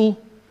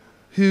people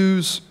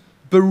whose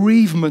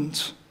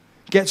bereavement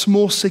gets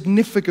more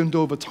significant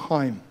over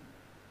time.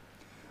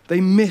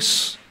 They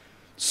miss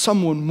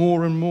someone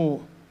more and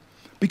more.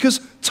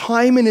 Because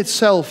time in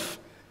itself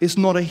is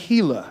not a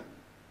healer.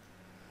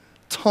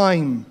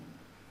 Time,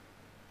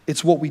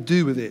 it's what we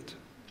do with it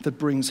that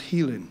brings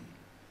healing.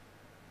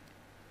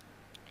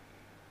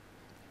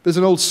 There's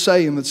an old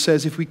saying that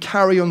says, if we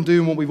carry on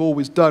doing what we've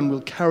always done,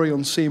 we'll carry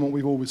on seeing what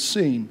we've always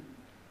seen.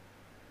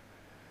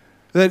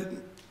 That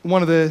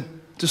one of the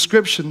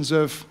descriptions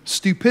of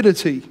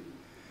stupidity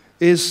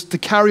is to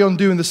carry on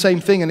doing the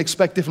same thing and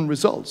expect different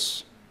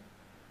results.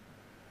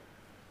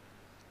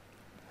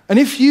 And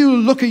if you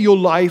look at your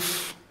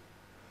life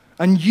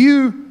and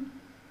you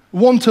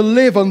want to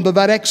live under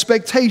that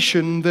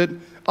expectation that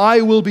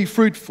I will be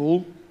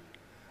fruitful,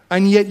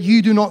 and yet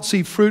you do not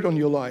see fruit on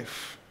your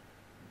life,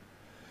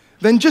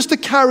 then just to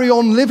carry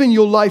on living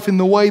your life in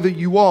the way that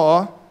you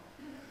are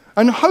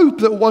and hope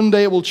that one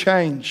day it will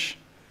change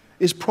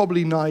is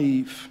probably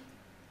naive.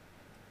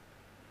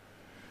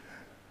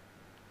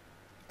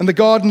 And the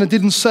gardener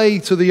didn't say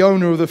to the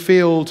owner of the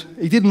field,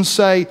 he didn't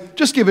say,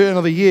 just give it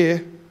another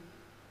year.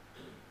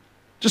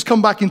 Just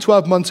come back in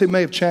 12 months, it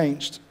may have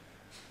changed.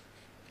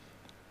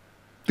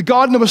 The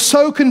gardener was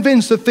so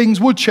convinced that things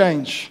would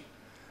change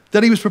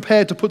that he was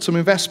prepared to put some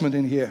investment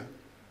in here.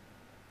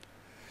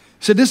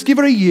 He said, just give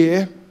it a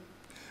year,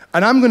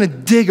 and I'm going to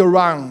dig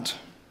around.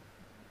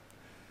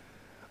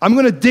 I'm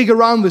going to dig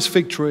around this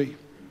fig tree,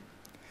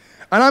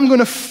 and I'm going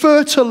to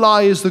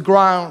fertilize the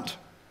ground.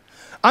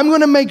 I'm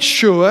going to make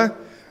sure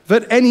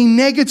that any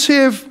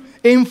negative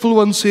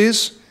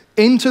influences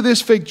into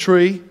this fig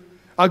tree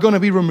are going to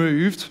be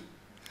removed.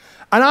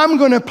 And I'm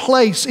going to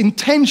place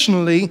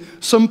intentionally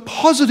some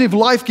positive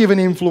life-giving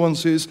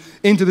influences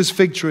into this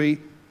fig tree.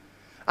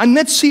 And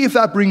let's see if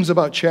that brings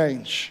about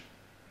change.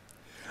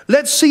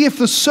 Let's see if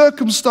the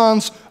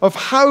circumstance of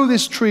how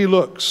this tree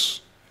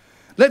looks,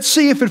 let's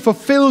see if it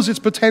fulfills its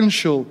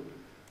potential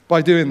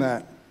by doing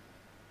that.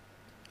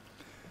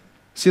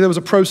 See, there was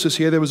a process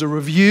here. There was a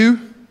review.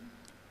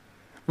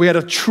 We had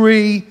a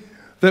tree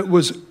that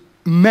was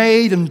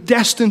made and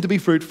destined to be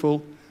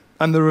fruitful,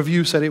 and the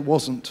review said it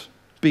wasn't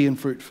being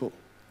fruitful.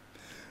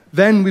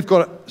 Then we've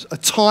got a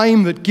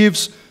time that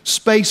gives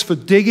space for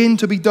digging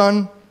to be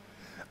done,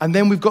 and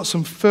then we've got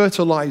some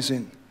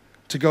fertilizing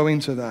to go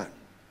into that.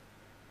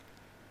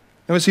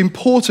 Now, it's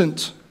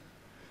important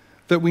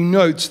that we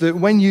note that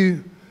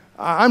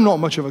I'm not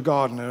much of a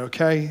gardener,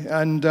 okay?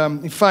 And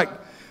in fact,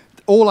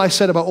 all I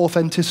said about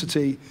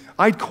authenticity,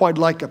 I'd quite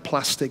like a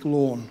plastic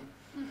lawn.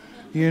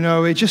 You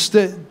know, it just,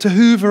 to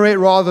hoover it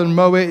rather than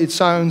mow it, it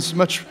sounds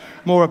much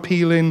more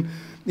appealing.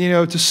 You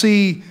know, to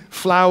see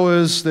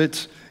flowers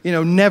that, you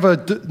know, never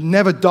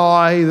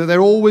die, that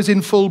they're always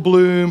in full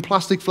bloom,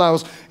 plastic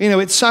flowers, you know,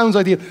 it sounds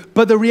ideal.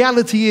 But the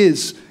reality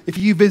is, if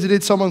you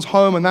visited someone's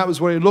home and that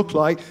was what it looked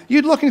like,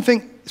 you'd look and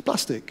think, it's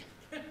plastic.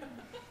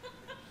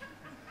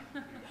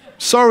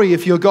 Sorry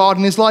if your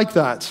garden is like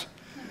that.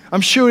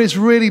 I'm sure it's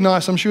really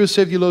nice, I'm sure it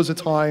saved you loads of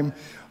time,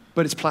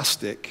 but it's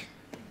plastic.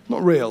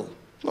 Not real,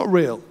 not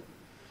real.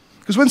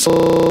 Because when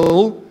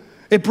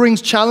it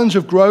brings challenge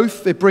of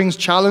growth, it brings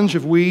challenge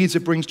of weeds,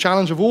 it brings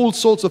challenge of all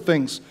sorts of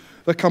things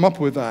that come up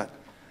with that.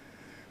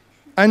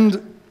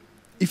 And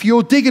if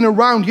you're digging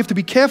around, you have to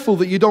be careful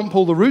that you don't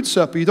pull the roots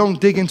up, or you don't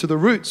dig into the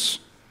roots.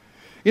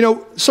 You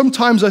know,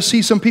 sometimes I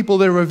see some people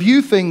that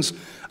review things,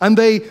 and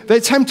their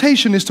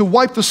temptation is to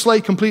wipe the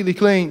slate completely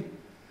clean.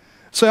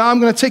 So I'm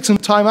going to take some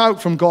time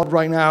out from God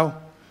right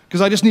now,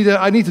 because I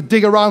need to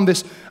dig around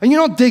this. And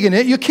you're not digging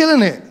it, you're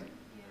killing it.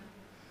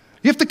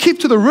 You have to keep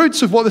to the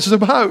roots of what this is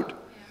about.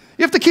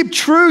 You have to keep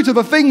true to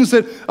the things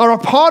that are a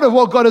part of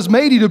what God has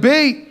made you to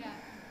be.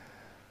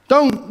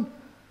 Don't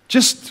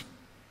just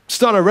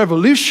start a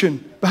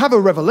revolution, but have a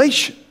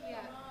revelation.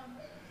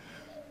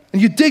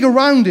 And you dig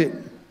around it.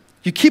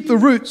 You keep the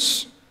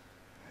roots.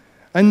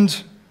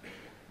 And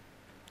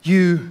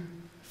you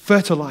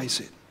fertilize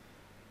it.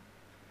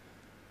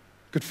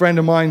 A good friend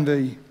of mine,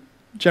 the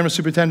general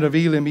superintendent of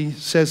Elim, he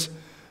says,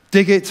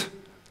 dig it,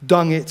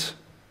 dung it,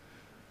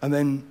 and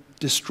then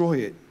destroy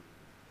it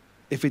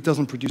if it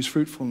doesn't produce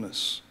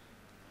fruitfulness.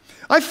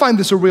 I find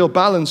this a real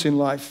balance in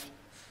life,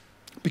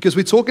 because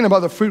we're talking about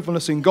the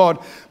fruitfulness in God,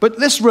 but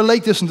let's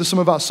relate this into some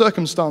of our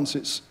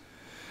circumstances.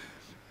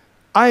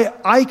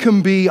 I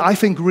can be, I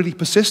think, really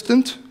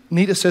persistent.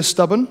 Nita says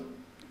stubborn.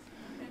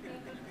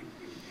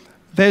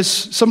 There's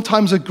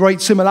sometimes a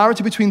great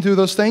similarity between two of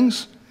those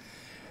things.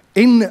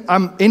 In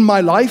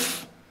my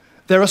life,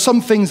 there are some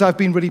things I've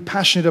been really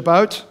passionate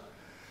about,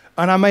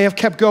 and I may have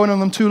kept going on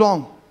them too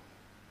long.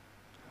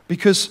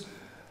 Because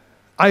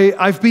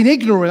I've been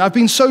ignorant. I've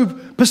been so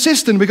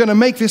persistent, we're going to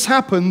make this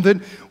happen, that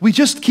we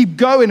just keep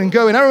going and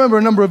going. I remember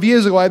a number of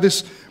years ago, I had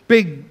this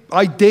big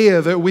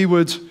idea that we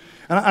would,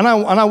 and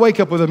I wake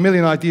up with a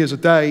million ideas a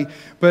day,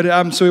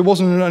 but so it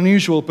wasn't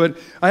unusual, but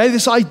I had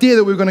this idea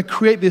that we were going to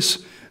create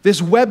this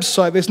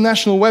website, this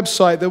national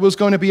website that was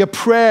going to be a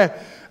prayer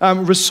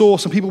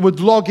resource, and people would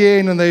log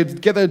in and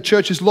they'd get their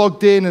churches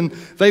logged in and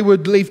they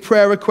would leave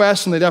prayer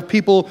requests and they'd have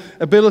people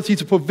ability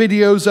to put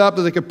videos up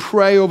that they could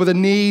pray over the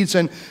needs.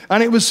 And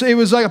it was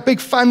like a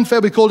big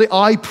fanfare. We called it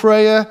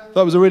iPrayer.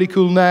 That was a really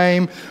cool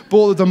name.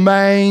 Bought the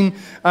domain.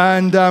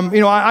 And,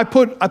 I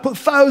put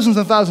thousands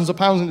and thousands of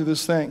pounds into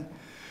this thing.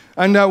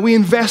 And we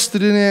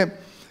invested in it.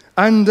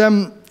 And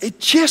it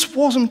just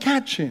wasn't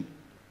catching.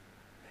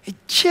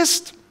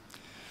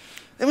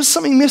 There was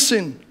something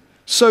missing.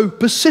 So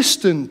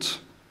persistent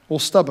or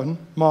stubborn,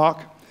 Mark,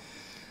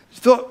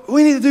 thought,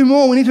 we need to do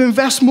more. We need to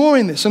invest more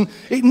in this. And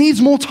it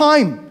needs more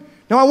time.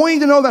 Now, I want you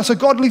to know that's a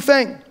godly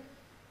thing.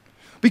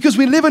 Because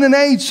we live in an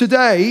age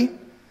today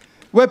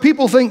where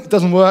people think, it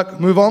doesn't work,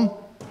 move on.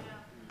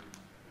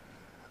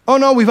 Oh,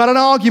 no, we've had an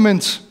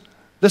argument.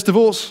 Let's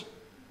divorce.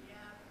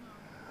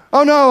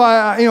 Oh,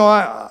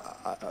 no,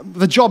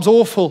 the job's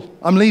awful.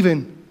 I'm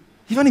leaving.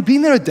 You've only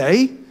been there a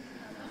day.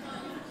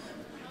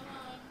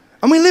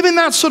 And we live in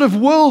that sort of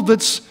world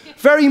that's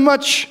very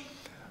much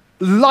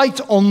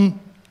light on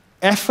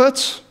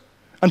effort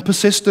and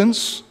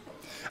persistence.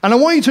 And I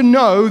want you to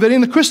know that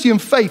in the Christian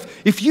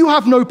faith, if you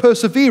have no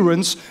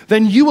perseverance,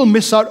 then you will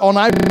miss out on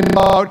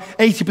about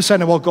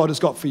 80% of what God has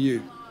got for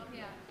you.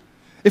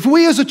 If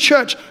we as a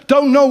church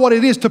don't know what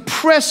it is to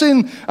press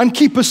in and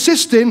keep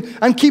persisting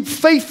and keep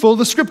faithful,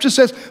 the scripture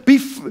says, be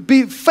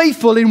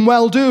faithful in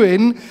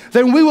well-doing,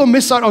 then we will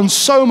miss out on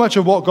so much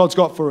of what God's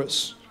got for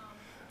us.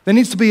 There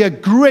needs to be a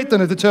grit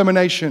and a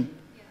determination.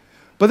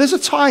 But there's a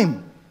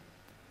time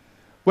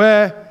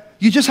where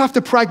you just have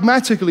to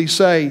pragmatically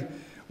say,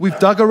 we've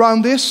dug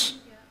around this,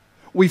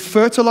 we've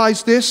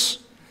fertilized this,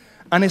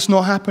 and it's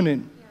not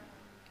happening.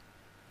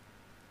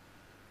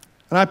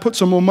 And I put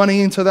some more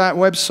money into that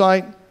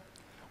website.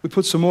 We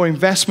put some more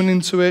investment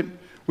into it.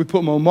 We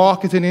put more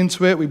marketing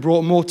into it. We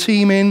brought more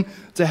team in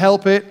to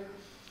help it.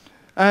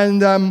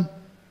 And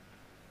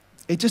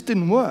it just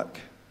didn't work.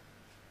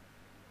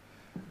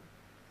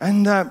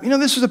 And,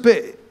 this was a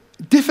bit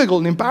difficult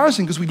and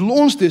embarrassing because we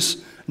launched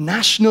this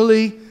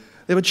nationally.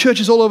 There were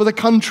churches all over the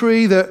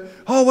country that,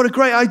 oh, what a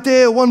great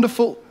idea,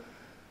 wonderful.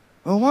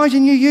 Well, why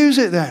didn't you use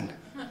it then?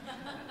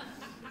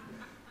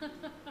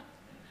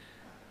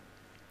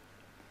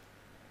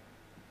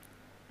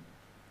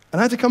 And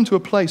I had to come to a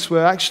place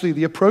where actually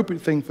the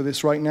appropriate thing for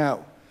this right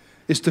now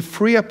is to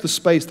free up the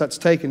space that's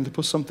taken to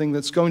put something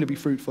that's going to be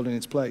fruitful in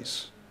its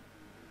place.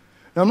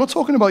 Now, I'm not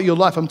talking about your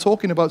life. I'm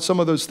talking about some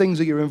of those things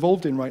that you're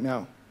involved in right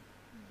now.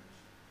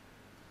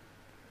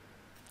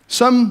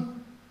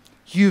 Some,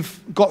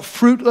 you've got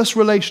fruitless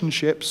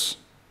relationships,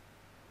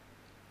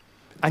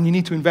 and you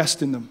need to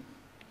invest in them.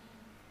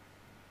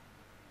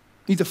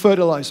 You need to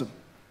fertilize them.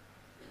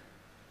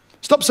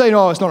 Stop saying,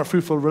 oh, it's not a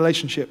fruitful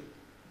relationship.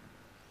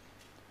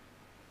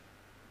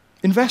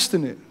 Invest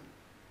in it.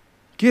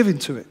 Give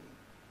into it.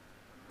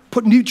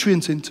 Put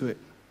nutrients into it.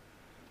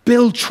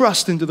 Build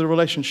trust into the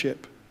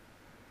relationship.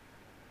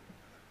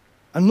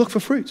 And look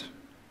for fruit.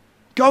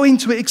 Go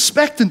into it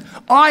expectant.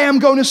 I am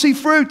going to see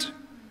fruit.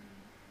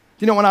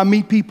 When I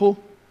meet people,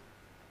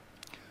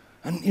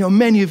 and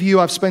many of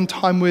you I've spent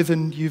time with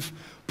and you've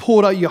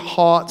poured out your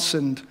hearts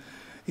and,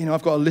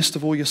 I've got a list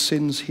of all your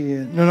sins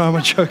here. No,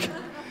 I'm joking.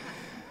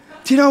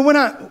 When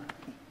I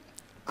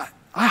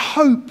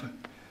hope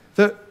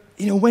that,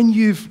 when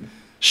you've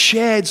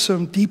shared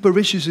some deeper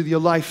issues of your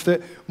life,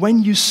 that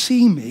when you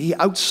see me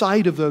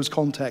outside of those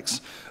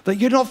contexts, that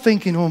you're not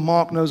thinking, oh,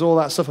 Mark knows all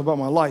that stuff about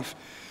my life,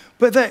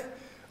 but that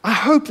I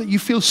hope that you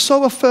feel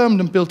so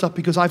affirmed and built up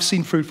because I've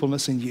seen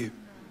fruitfulness in you.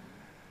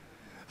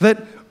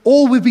 That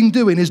all we've been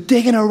doing is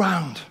digging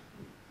around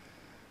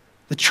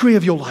the tree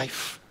of your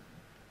life,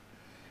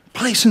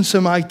 placing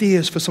some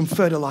ideas for some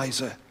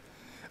fertilizer,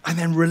 and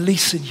then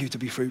releasing you to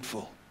be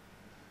fruitful.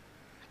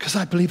 Because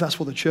I believe that's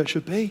what the church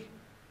should be.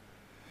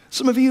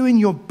 Some of you in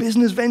your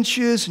business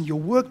ventures and your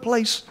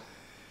workplace,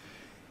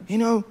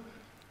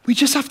 we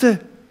just have to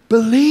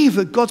believe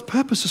that God's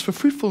purpose is for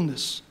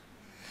fruitfulness.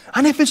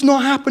 And if it's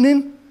not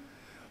happening,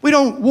 we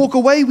don't walk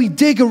away, we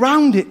dig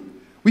around it,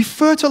 we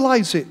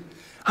fertilize it.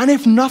 And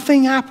if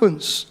nothing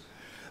happens,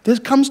 there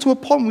comes to a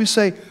point where we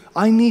say,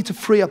 I need to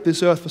free up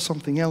this earth for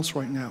something else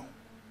right now.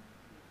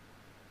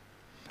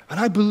 And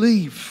I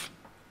believe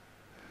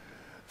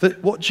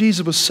that what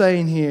Jesus was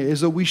saying here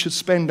is that we should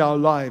spend our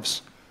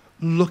lives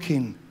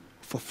looking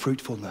for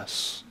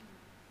fruitfulness.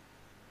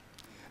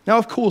 Now,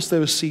 of course,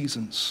 there are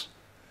seasons.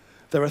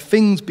 There are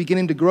things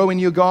beginning to grow in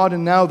your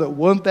garden now that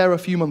weren't there a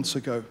few months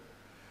ago.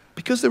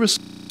 Because there are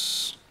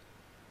seasons.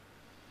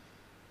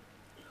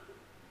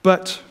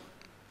 But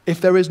if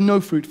there is no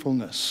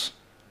fruitfulness,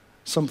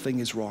 something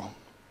is wrong.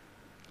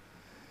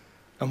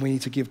 And we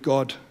need to give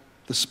God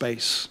the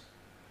space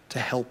to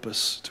help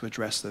us to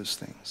address those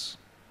things.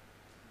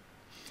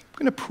 I'm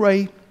going to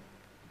pray. I'm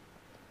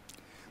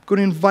going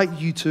to invite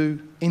you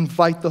to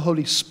invite the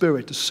Holy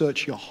Spirit to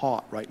search your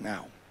heart right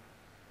now.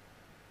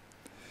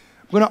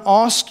 I'm going to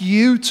ask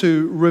you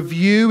to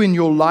review in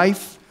your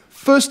life,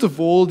 first of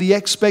all, the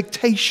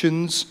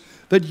expectations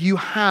that you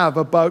have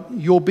about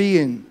your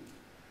being.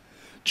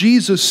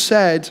 Jesus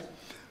said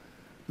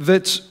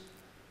that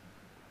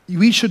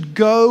we should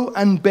go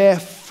and bear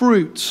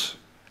fruit,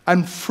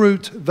 and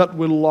fruit that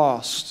will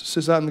last. It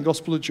says that in the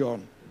Gospel of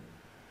John.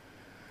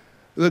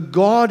 That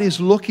God is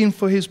looking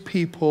for his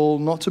people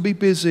not to be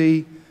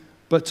busy,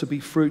 but to be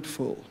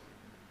fruitful.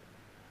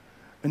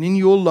 And in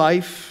your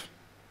life,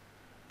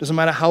 doesn't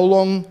matter how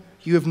long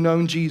you have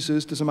known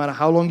Jesus, doesn't matter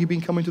how long you've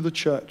been coming to the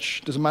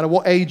church, doesn't matter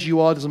what age you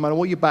are, doesn't matter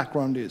what your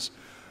background is,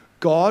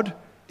 God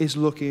is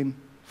looking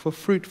for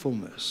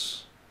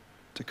fruitfulness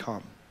to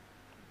come.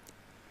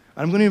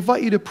 And I'm going to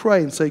invite you to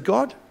pray and say,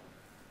 God,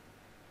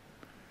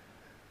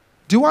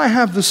 do I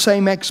have the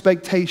same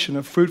expectation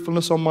of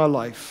fruitfulness on my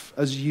life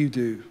as you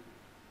do?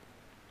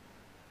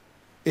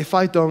 If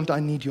I don't, I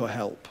need your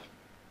help.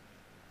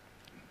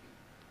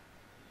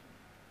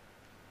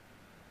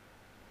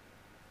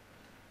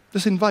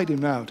 Just invite him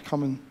now to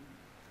come and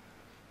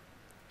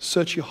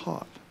search your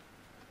heart.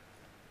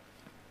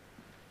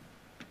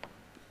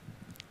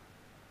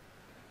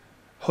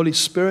 Holy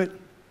Spirit,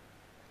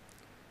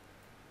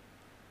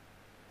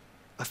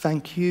 I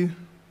thank you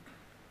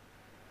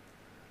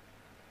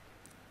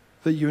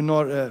that you're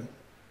not an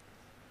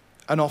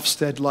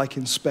Ofsted-like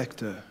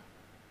inspector,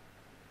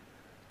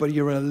 but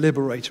you're a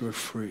liberator of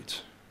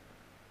fruit.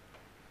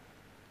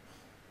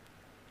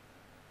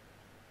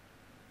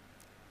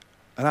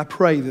 And I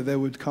pray that there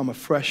would come a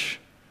fresh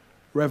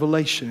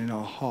revelation in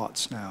our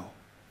hearts now,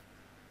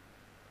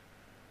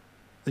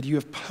 that you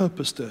have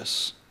purposed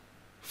us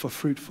for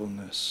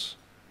fruitfulness.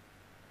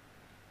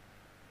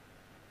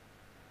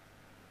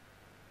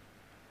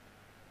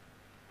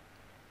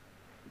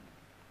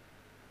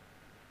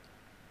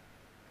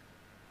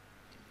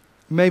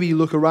 Maybe you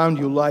look around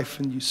your life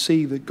and you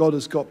see that God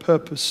has got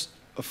purpose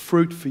of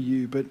fruit for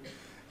you, but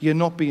you're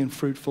not being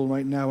fruitful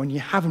right now, and you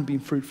haven't been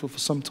fruitful for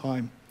some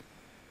time.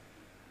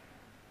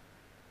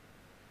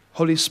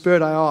 Holy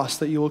Spirit, I ask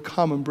that you will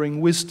come and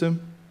bring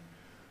wisdom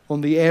on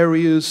the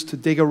areas to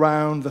dig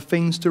around, the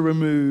things to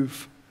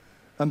remove,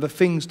 and the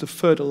things to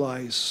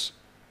fertilize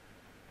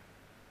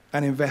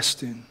and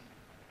invest in.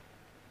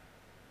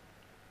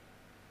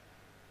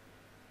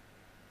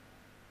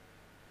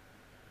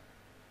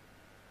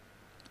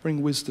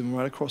 Bring wisdom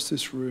right across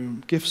this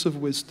room, gifts of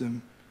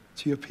wisdom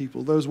to your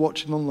people. Those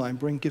watching online,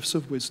 bring gifts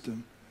of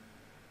wisdom.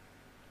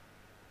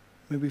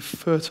 May we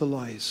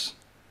fertilize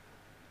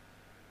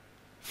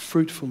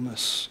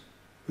fruitfulness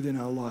within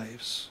our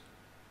lives.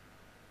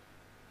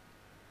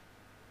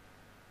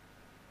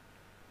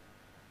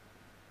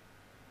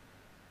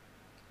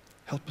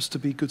 Help us to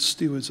be good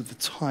stewards of the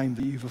time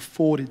that you've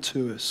afforded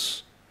to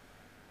us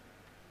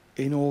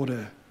in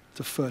order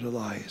to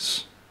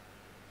fertilize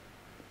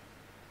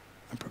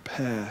and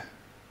prepare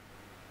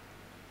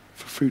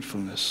for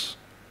fruitfulness.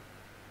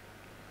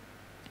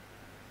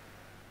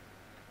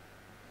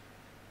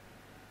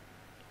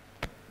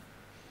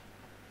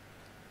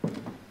 I'm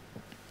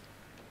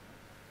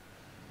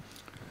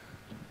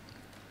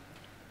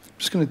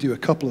just going to do a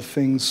couple of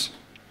things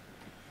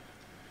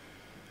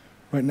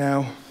right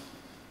now.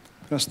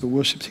 I'll ask the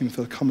worship team if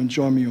they'll come and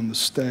join me on the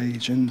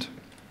stage. And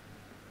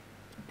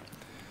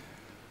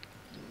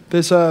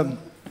there's a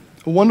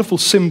wonderful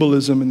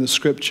symbolism in the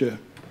scripture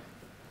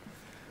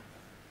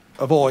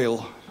of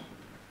oil.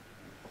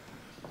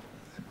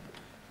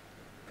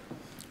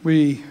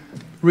 We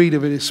read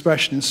of it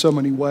expression in so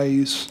many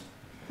ways.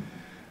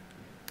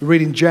 We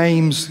read in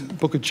James, the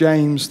book of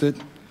James, that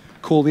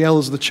call the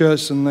elders of the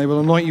church and they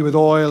will anoint you with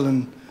oil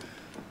and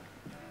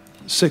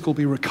sick will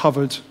be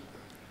recovered.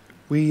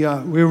 We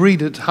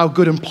read it, how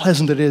good and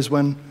pleasant it is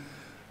when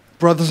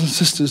brothers and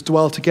sisters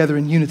dwell together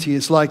in unity.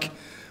 It's like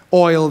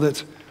oil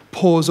that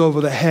pours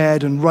over the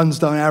head and runs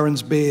down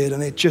Aaron's beard,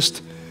 and it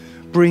just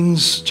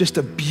brings just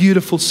a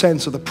beautiful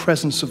sense of the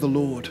presence of the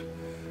Lord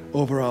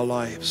over our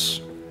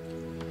lives.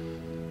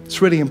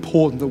 It's really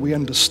important that we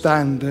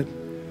understand that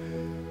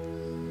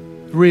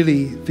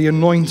really the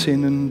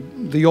anointing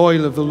and the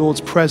oil of the Lord's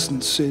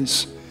presence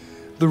is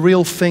the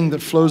real thing that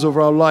flows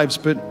over our lives.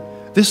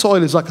 But this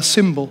oil is like a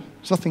symbol.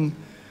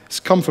 It's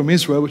come from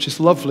Israel, which is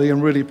lovely,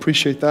 and really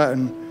appreciate that.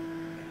 And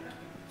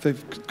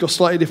they've got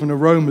slightly different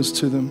aromas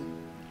to them.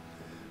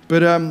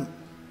 But I'm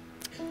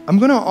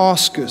going to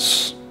ask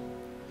us,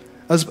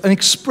 as an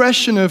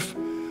expression of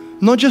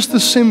not just the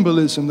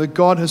symbolism that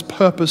God has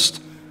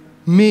purposed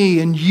me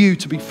and you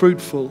to be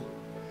fruitful,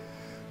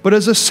 but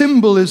as a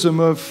symbolism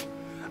of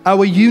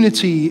our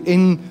unity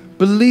in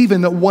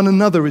believing that one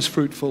another is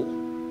fruitful.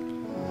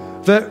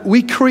 That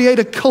we create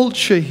a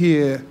culture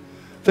here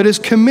that is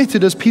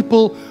committed as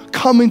people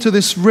come into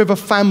this river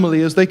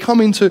family, as they come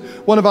into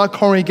one of our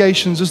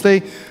congregations, as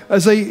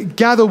they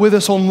gather with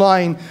us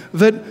online,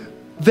 that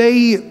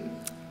they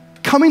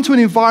come into an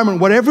environment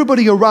where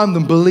everybody around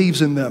them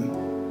believes in them.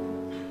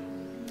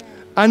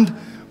 And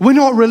we're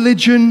not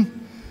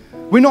religion,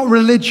 we're not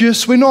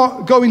religious, we're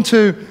not going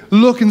to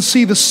look and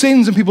see the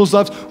sins in people's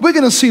lives. We're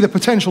going to see the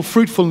potential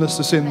fruitfulness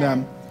that's in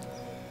them.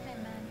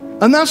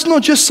 And that's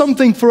not just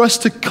something for us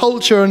to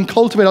culture and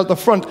cultivate out the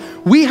front.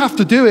 We have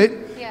to do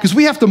it because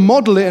we have to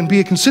model it and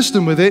be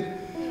consistent with it.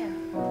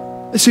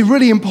 It's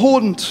really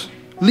important.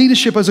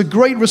 Leadership has a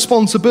great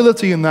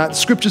responsibility in that.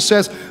 Scripture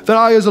says that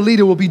I as a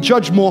leader will be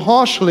judged more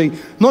harshly,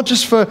 not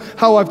just for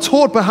how I've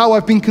taught, but how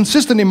I've been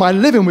consistent in my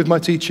living with my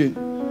teaching.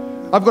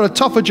 I've got a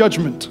tougher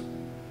judgment.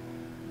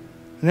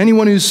 And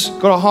anyone who's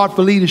got a heart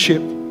for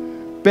leadership,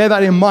 bear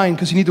that in mind,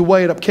 because you need to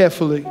weigh it up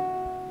carefully.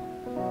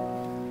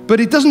 But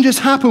it doesn't just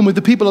happen with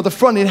the people at the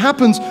front. It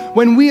happens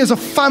when we as a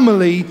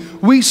family,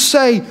 we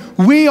say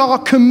we are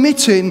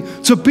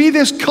committing to be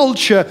this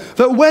culture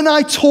that when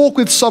I talk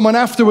with someone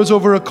afterwards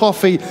over a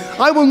coffee,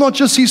 I will not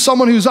just see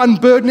someone who's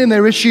unburdening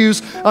their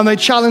issues and their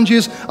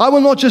challenges. I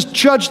will not just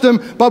judge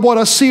them by what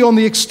I see on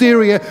the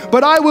exterior,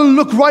 but I will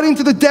look right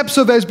into the depths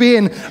of their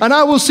being, and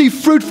I will see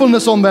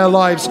fruitfulness on their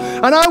lives.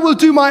 And I will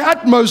do my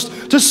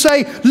utmost to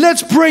say,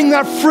 let's bring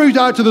that fruit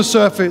out to the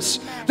surface.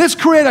 Let's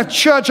create a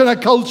church and a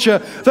culture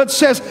that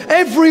says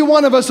every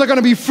one of us are going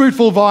to be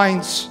fruitful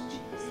vines.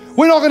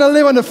 We're not going to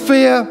live under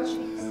fear.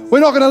 We're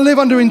not going to live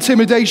under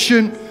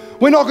intimidation.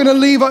 We're not going to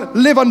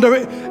live under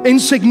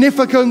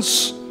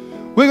insignificance.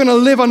 We're going to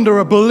live under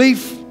a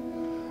belief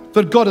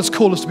that God has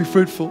called us to be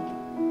fruitful.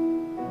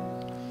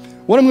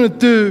 What I'm going to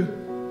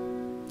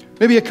do,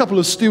 maybe a couple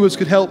of stewards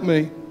could help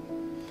me.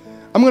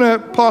 I'm going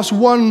to pass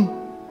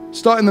one,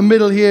 start in the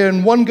middle here,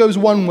 and one goes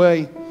one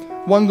way,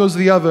 one goes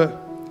the other.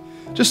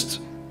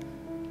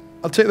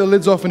 I'll take the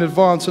lids off in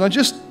advance, and I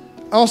just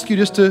ask you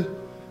just to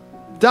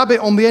dab it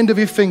on the end of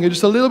your finger,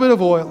 just a little bit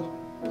of oil.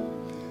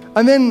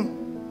 And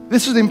then,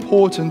 this is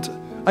important,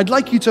 I'd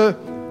like you to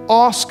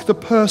ask the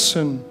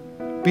person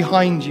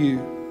behind you.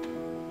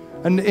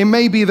 And it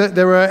may be that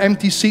there are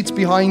empty seats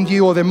behind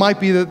you, or there might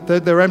be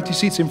that there are empty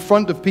seats in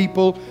front of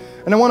people.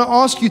 And I want to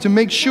ask you to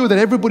make sure that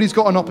everybody's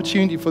got an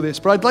opportunity for this.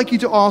 But I'd like you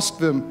to ask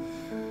them,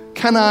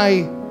 can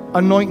I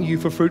anoint you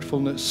for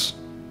fruitfulness?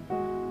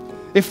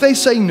 If they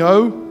say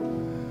no,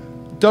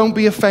 don't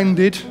be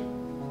offended.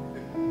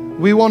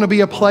 We want to be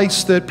a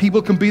place that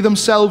people can be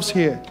themselves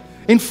here.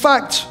 In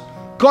fact,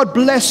 God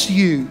bless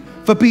you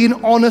for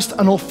being honest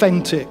and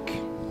authentic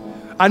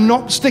and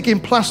not sticking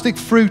plastic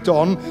fruit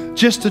on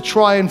just to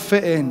try and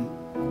fit in.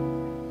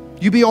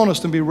 You be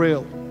honest and be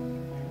real.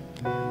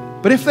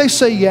 But if they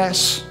say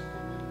yes,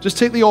 just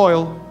take the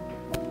oil,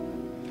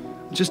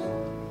 just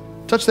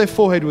touch their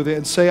forehead with it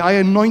and say, I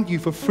anoint you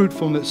for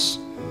fruitfulness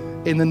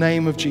in the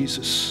name of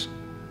Jesus.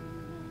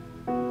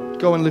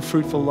 Go and live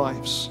fruitful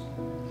lives.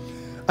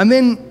 And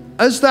then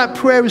as that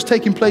prayer is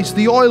taking place,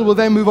 the oil will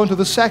then move on to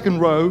the second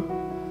row,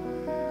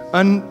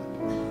 and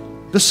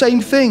the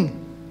same thing.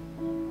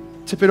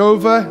 Tip it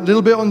over a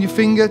little bit on your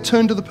finger,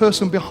 turn to the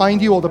person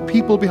behind you or the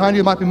people behind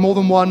you, there might be more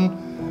than one,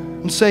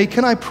 and say,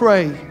 can I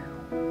pray?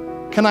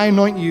 Can I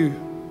anoint you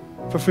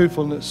for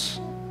fruitfulness?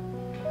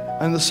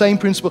 And the same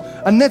principle.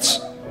 And let's,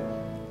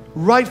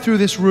 right through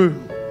this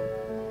room,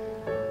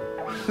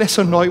 let's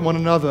anoint one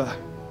another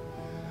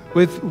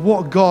with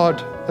what God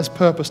has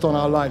purposed on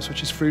our lives,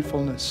 which is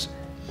fruitfulness.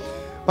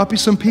 Might be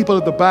some people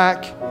at the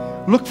back.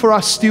 Look for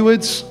our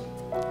stewards.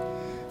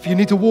 If you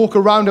need to walk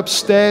around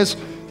upstairs,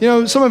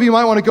 some of you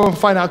might want to go and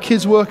find our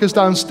kids workers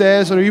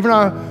downstairs, or even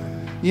our,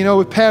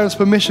 with parents'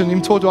 permission,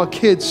 even talk to our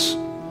kids.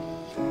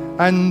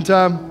 And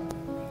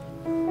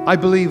I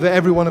believe that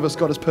every one of us,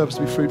 God has purposed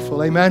to be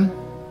fruitful. Amen?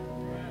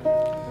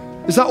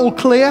 Is that all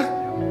clear?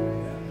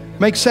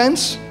 Make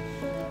sense?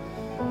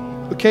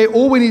 Okay,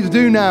 all we need to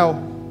do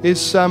now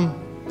is, shall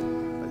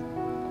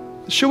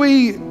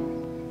we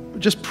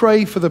just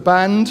pray for the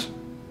band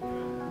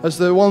as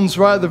the ones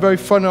right at the very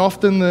front?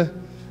 Often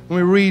when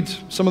we read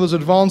some of those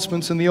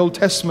advancements in the Old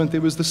Testament, it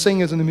was the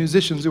singers and the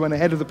musicians who went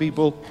ahead of the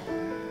people.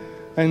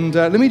 And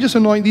let me just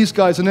anoint these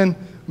guys, and then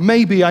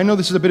maybe, I know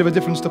this is a bit of a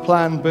difference to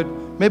plan, but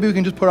maybe we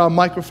can just put our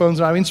microphones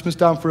and our instruments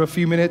down for a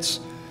few minutes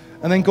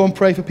and then go and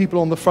pray for people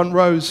on the front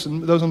rows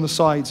and those on the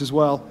sides as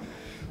well.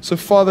 So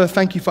Father,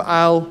 thank you for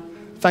Al.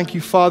 Thank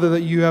you, Father,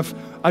 that you have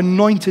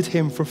anointed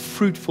him for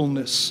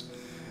fruitfulness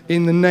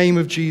in the name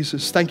of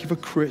Jesus. Thank you for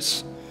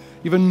Chris.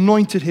 You've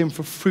anointed him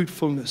for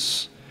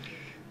fruitfulness.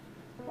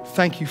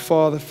 Thank you,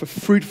 Father, for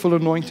fruitful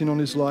anointing on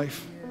his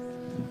life.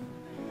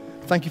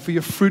 Thank you for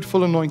your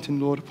fruitful anointing,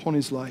 Lord, upon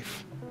his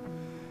life.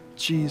 In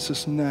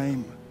Jesus'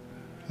 name.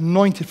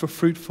 Anointed for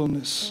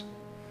fruitfulness.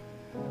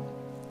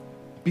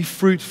 Be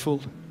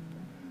fruitful.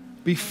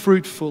 Be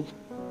fruitful.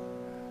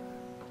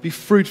 Be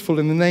fruitful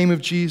in the name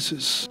of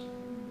Jesus.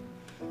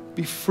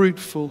 Be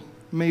fruitful.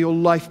 May your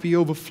life be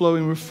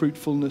overflowing with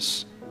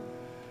fruitfulness.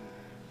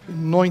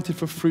 Anointed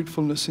for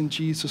fruitfulness in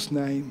Jesus'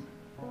 name.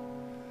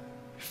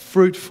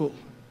 Fruitful.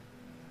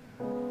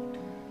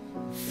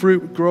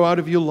 Fruit grow out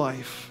of your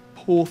life.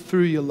 Pour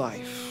through your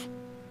life.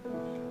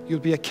 You'll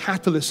be a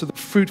catalyst of the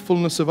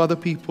fruitfulness of other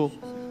people.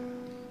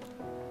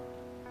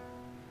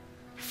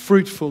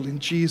 Fruitful in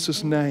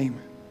Jesus' name.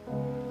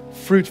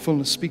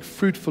 Fruitfulness. Speak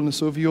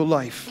fruitfulness over your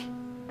life.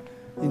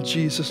 In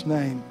Jesus'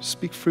 name.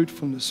 Speak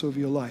fruitfulness over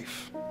your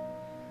life.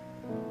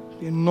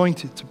 Be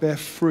anointed to bear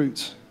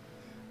fruit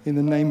in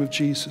the name of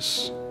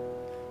Jesus.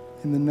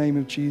 In the name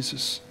of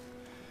Jesus.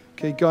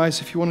 Okay, guys,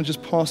 if you want to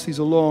just pass these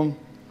along,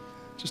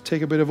 just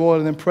take a bit of oil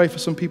and then pray for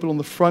some people on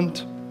the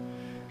front.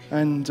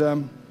 And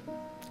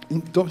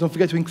Don't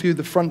forget to include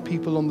the front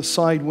people on the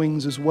side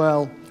wings as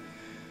well.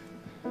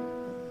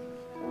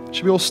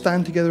 Should we all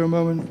stand together a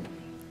moment?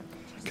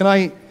 Can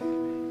I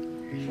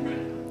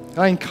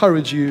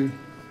encourage you?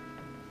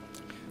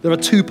 There are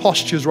two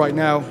postures right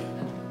now.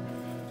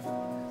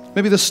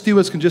 Maybe the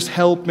stewards can just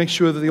help make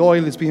sure that the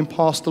oil is being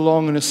passed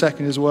along in a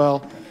second as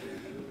well.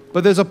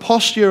 But there's a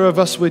posture of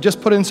us, we're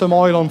just putting some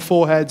oil on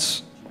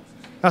foreheads.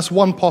 That's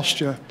one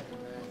posture.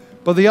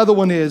 But the other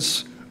one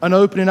is an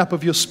opening up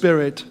of your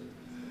spirit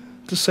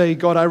to say,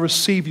 God, I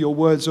receive your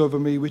words over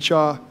me, which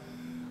are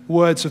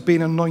words of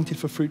being anointed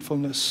for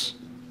fruitfulness.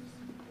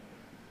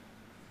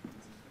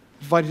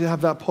 Invited to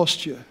have that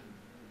posture.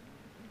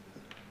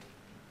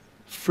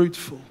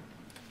 Fruitful.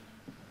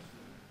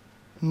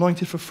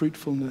 Anointed for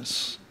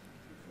fruitfulness.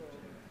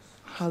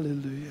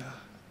 Hallelujah.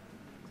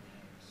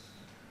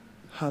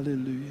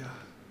 Hallelujah.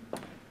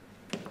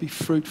 Be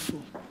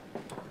fruitful.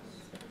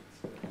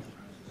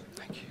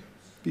 Thank you.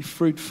 Be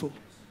fruitful.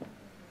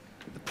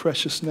 In the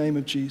precious name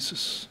of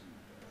Jesus.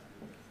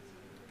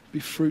 Be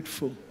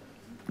fruitful.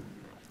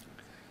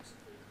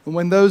 And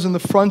when those in the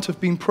front have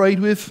been prayed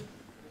with,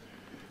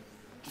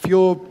 if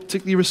you're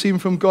particularly receiving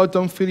from God,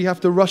 don't feel you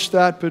have to rush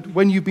that. But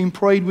when you've been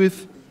prayed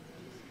with,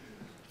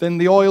 then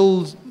the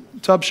oil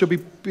tub should be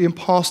being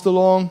passed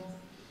along.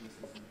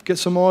 Get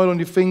some oil on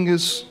your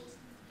fingers.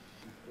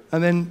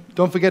 And then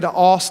don't forget to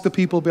ask the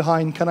people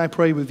behind, can I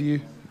pray with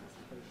you?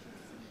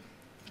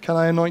 Can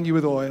I anoint you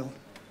with oil?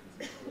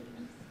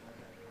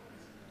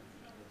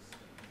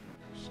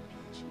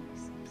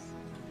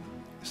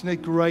 Isn't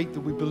it great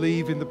that we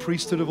believe in the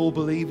priesthood of all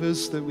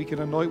believers, that we can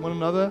anoint one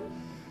another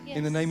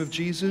in the name of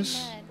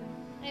Jesus?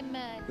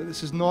 Amen. That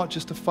this is not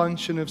just a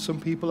function of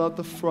some people at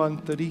the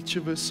front, that each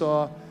of us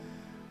are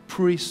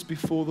priests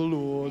before the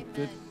Lord,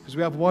 because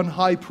we have one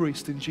high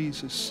priest in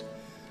Jesus,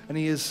 and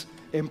he has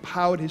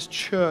empowered his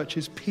church,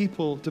 his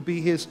people, to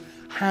be his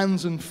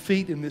hands and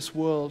feet in this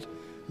world.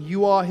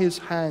 You are his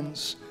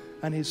hands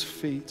and his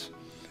feet.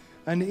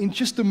 And in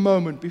just a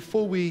moment,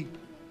 before we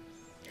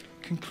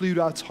conclude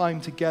our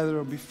time together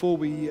and before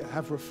we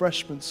have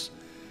refreshments,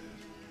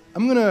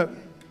 I'm gonna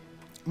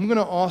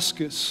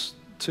ask us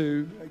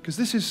to, because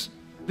this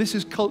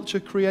is culture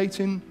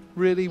creating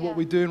really what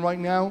we're doing right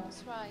now.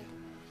 That's right.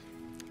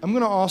 I'm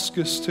going to ask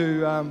us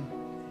to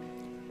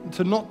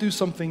not do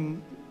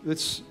something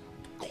that's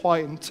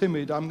quiet and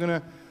timid. I'm going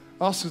to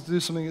ask us to do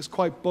something that's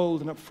quite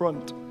bold and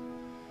upfront.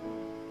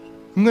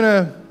 I'm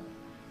going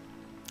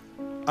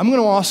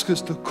to ask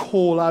us to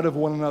call out of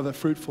one another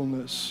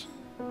fruitfulness.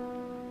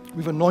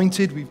 We've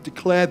anointed, we've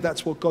declared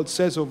that's what God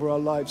says over our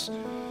lives.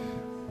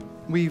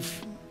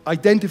 We've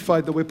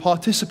identified that we're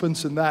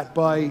participants in that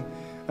by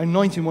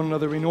anointing one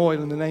another in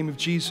oil in the name of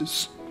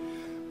Jesus.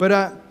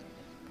 But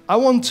I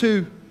want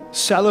to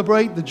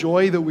celebrate the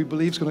joy that we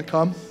believe is going to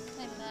come.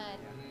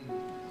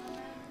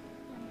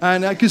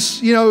 And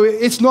because,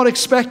 it's not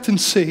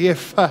expectancy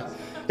if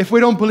we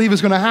don't believe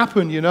it's going to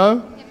happen,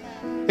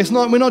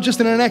 We're not just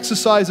in an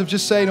exercise of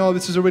just saying, oh,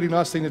 this is a really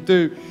nice thing to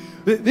do.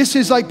 This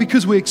is like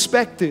because we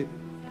expect it.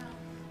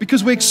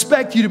 Because we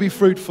expect you to be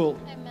fruitful.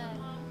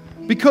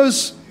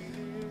 Because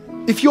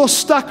if you're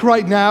stuck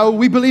right now,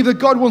 we believe that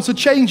God wants to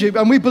change it,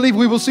 and we believe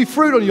we will see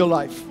fruit on your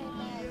life.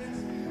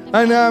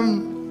 And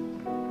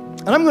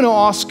I'm going to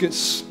ask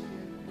us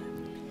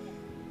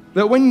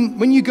that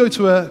when you go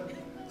to a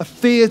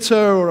theater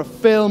or a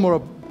film or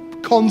a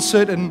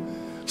concert and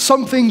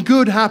something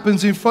good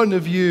happens in front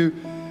of you,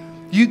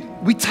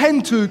 we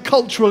tend to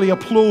culturally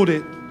applaud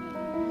it,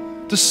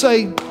 to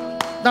say,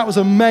 that was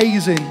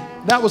amazing,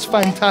 that was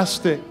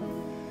fantastic.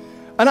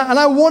 And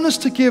I want us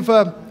to give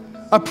a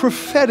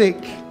prophetic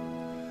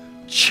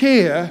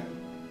cheer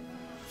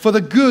for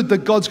the good that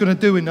God's going to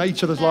do in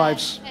each other's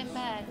lives.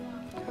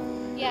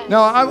 Amen. Yes.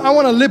 Now, I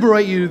want to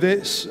liberate you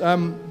this,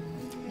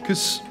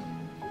 because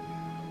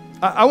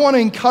I want to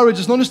encourage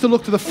us not just to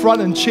look to the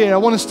front and cheer. I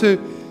want us to,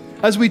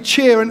 as we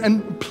cheer,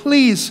 and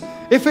please,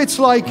 if it's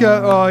like,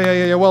 oh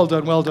yeah, well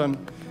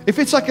done. If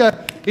it's like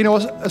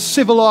a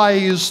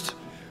civilized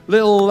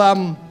little,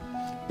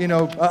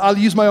 I'll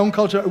use my own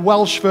culture,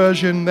 Welsh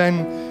version,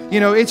 then,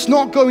 it's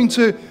not going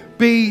to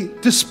be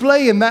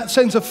displaying that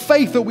sense of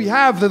faith that we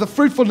have, that the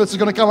fruitfulness is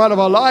going to come out of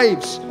our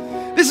lives.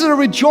 This is a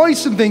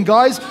rejoicing thing,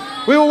 guys.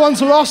 We were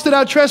once lost in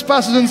our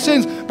trespasses and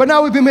sins, but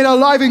now we've been made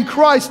alive in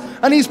Christ,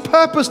 and He's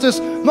purposed us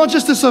not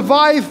just to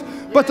survive,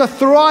 but to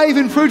thrive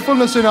in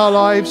fruitfulness in our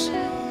lives.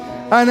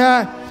 And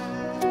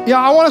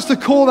I want us to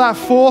call that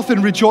forth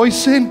in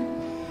rejoicing.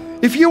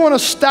 If you want to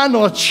stand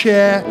on a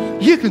chair,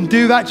 you can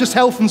do that. Just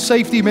health and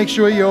safety, make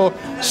sure you're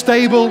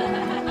stable.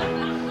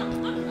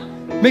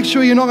 Make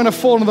sure you're not going to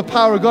fall under the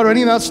power of God or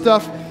any of that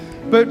stuff.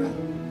 But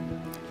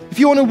if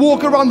you want to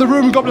walk around the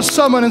room and go up to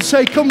someone and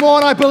say, come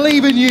on, I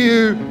believe in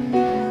you,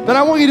 then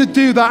I want you to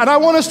do that. And I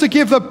want us to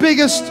give the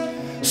biggest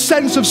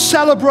sense of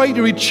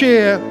celebratory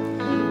cheer,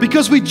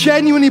 because we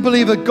genuinely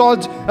believe that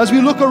God, as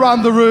we look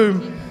around the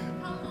room,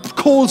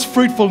 calls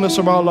fruitfulness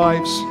from our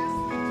lives.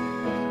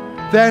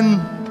 Then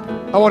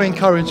I want to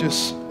encourage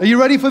us. Are you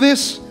ready for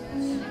this?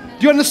 Do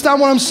you understand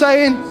what I'm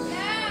saying?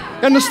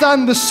 You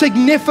understand the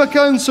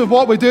significance of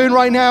what we're doing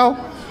right now?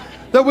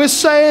 That we're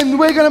saying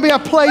we're going to be a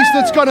place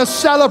that's going to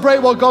celebrate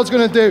what God's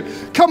going to do.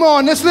 Come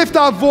on, let's lift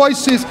our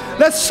voices.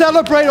 Let's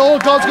celebrate all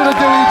God's going to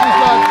do in this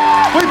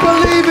life. We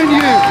believe in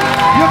you.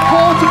 You're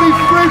called to be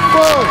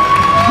fruitful.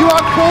 You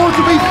are called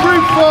to be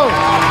fruitful.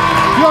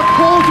 You are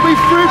called to be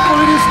fruitful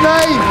in His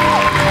name.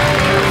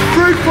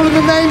 Fruitful in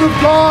the name of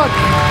God.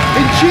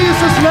 In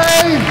Jesus'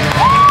 name.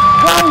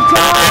 Well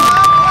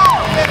done.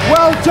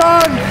 Well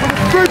done for the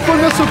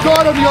fruitfulness of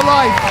God in your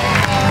life.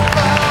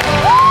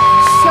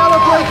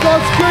 Celebrate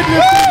God's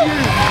goodness in you.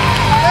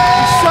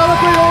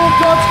 Celebrate all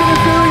God's going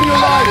to do in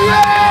your life.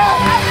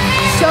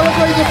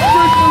 Celebrate the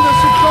fruitfulness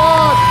of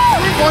God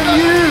on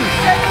you.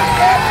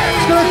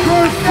 It's going to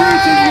grow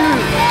fruit in you.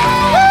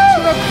 It's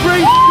going to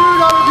bring fruit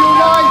out of your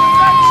life.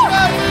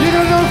 You're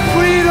going to know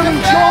freedom and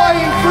joy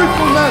and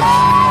fruitfulness.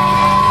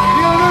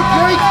 You're going to know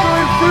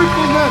breakthrough and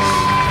fruitfulness.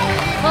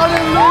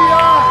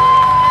 Hallelujah.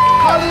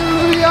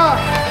 Hallelujah.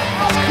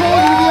 It's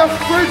called you to be a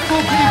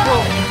fruitful people.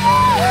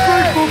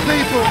 Fruitful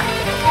people.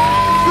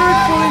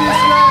 Fruitful in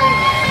His name.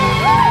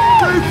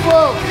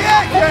 Fruitful.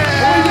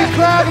 And we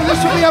declare that this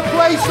will be a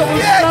place that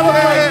will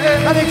celebrate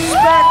and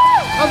expect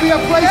and be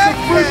a place of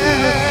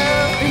fruitfulness.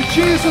 In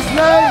Jesus'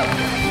 name.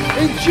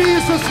 In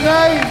Jesus'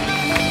 name.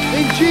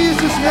 In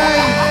Jesus'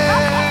 name.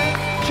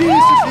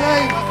 Jesus'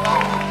 name.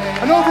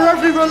 And over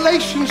every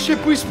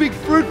relationship we speak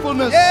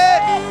fruitfulness.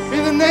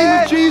 In the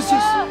name of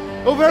Jesus.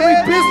 Over every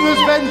business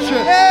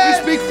venture we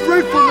speak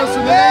fruitfulness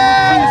in the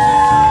name of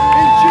Jesus.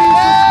 In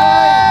Jesus'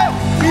 name.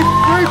 Be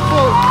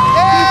fruitful.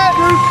 Be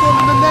fruitful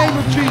in the name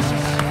of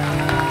Jesus.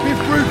 Be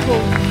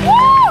fruitful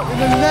in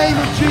the name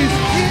of Jesus.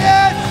 In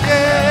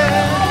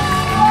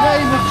the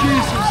name of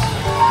Jesus.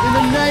 In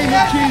the name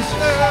of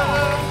Jesus.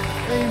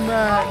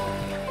 Amen.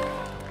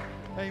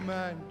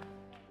 Amen.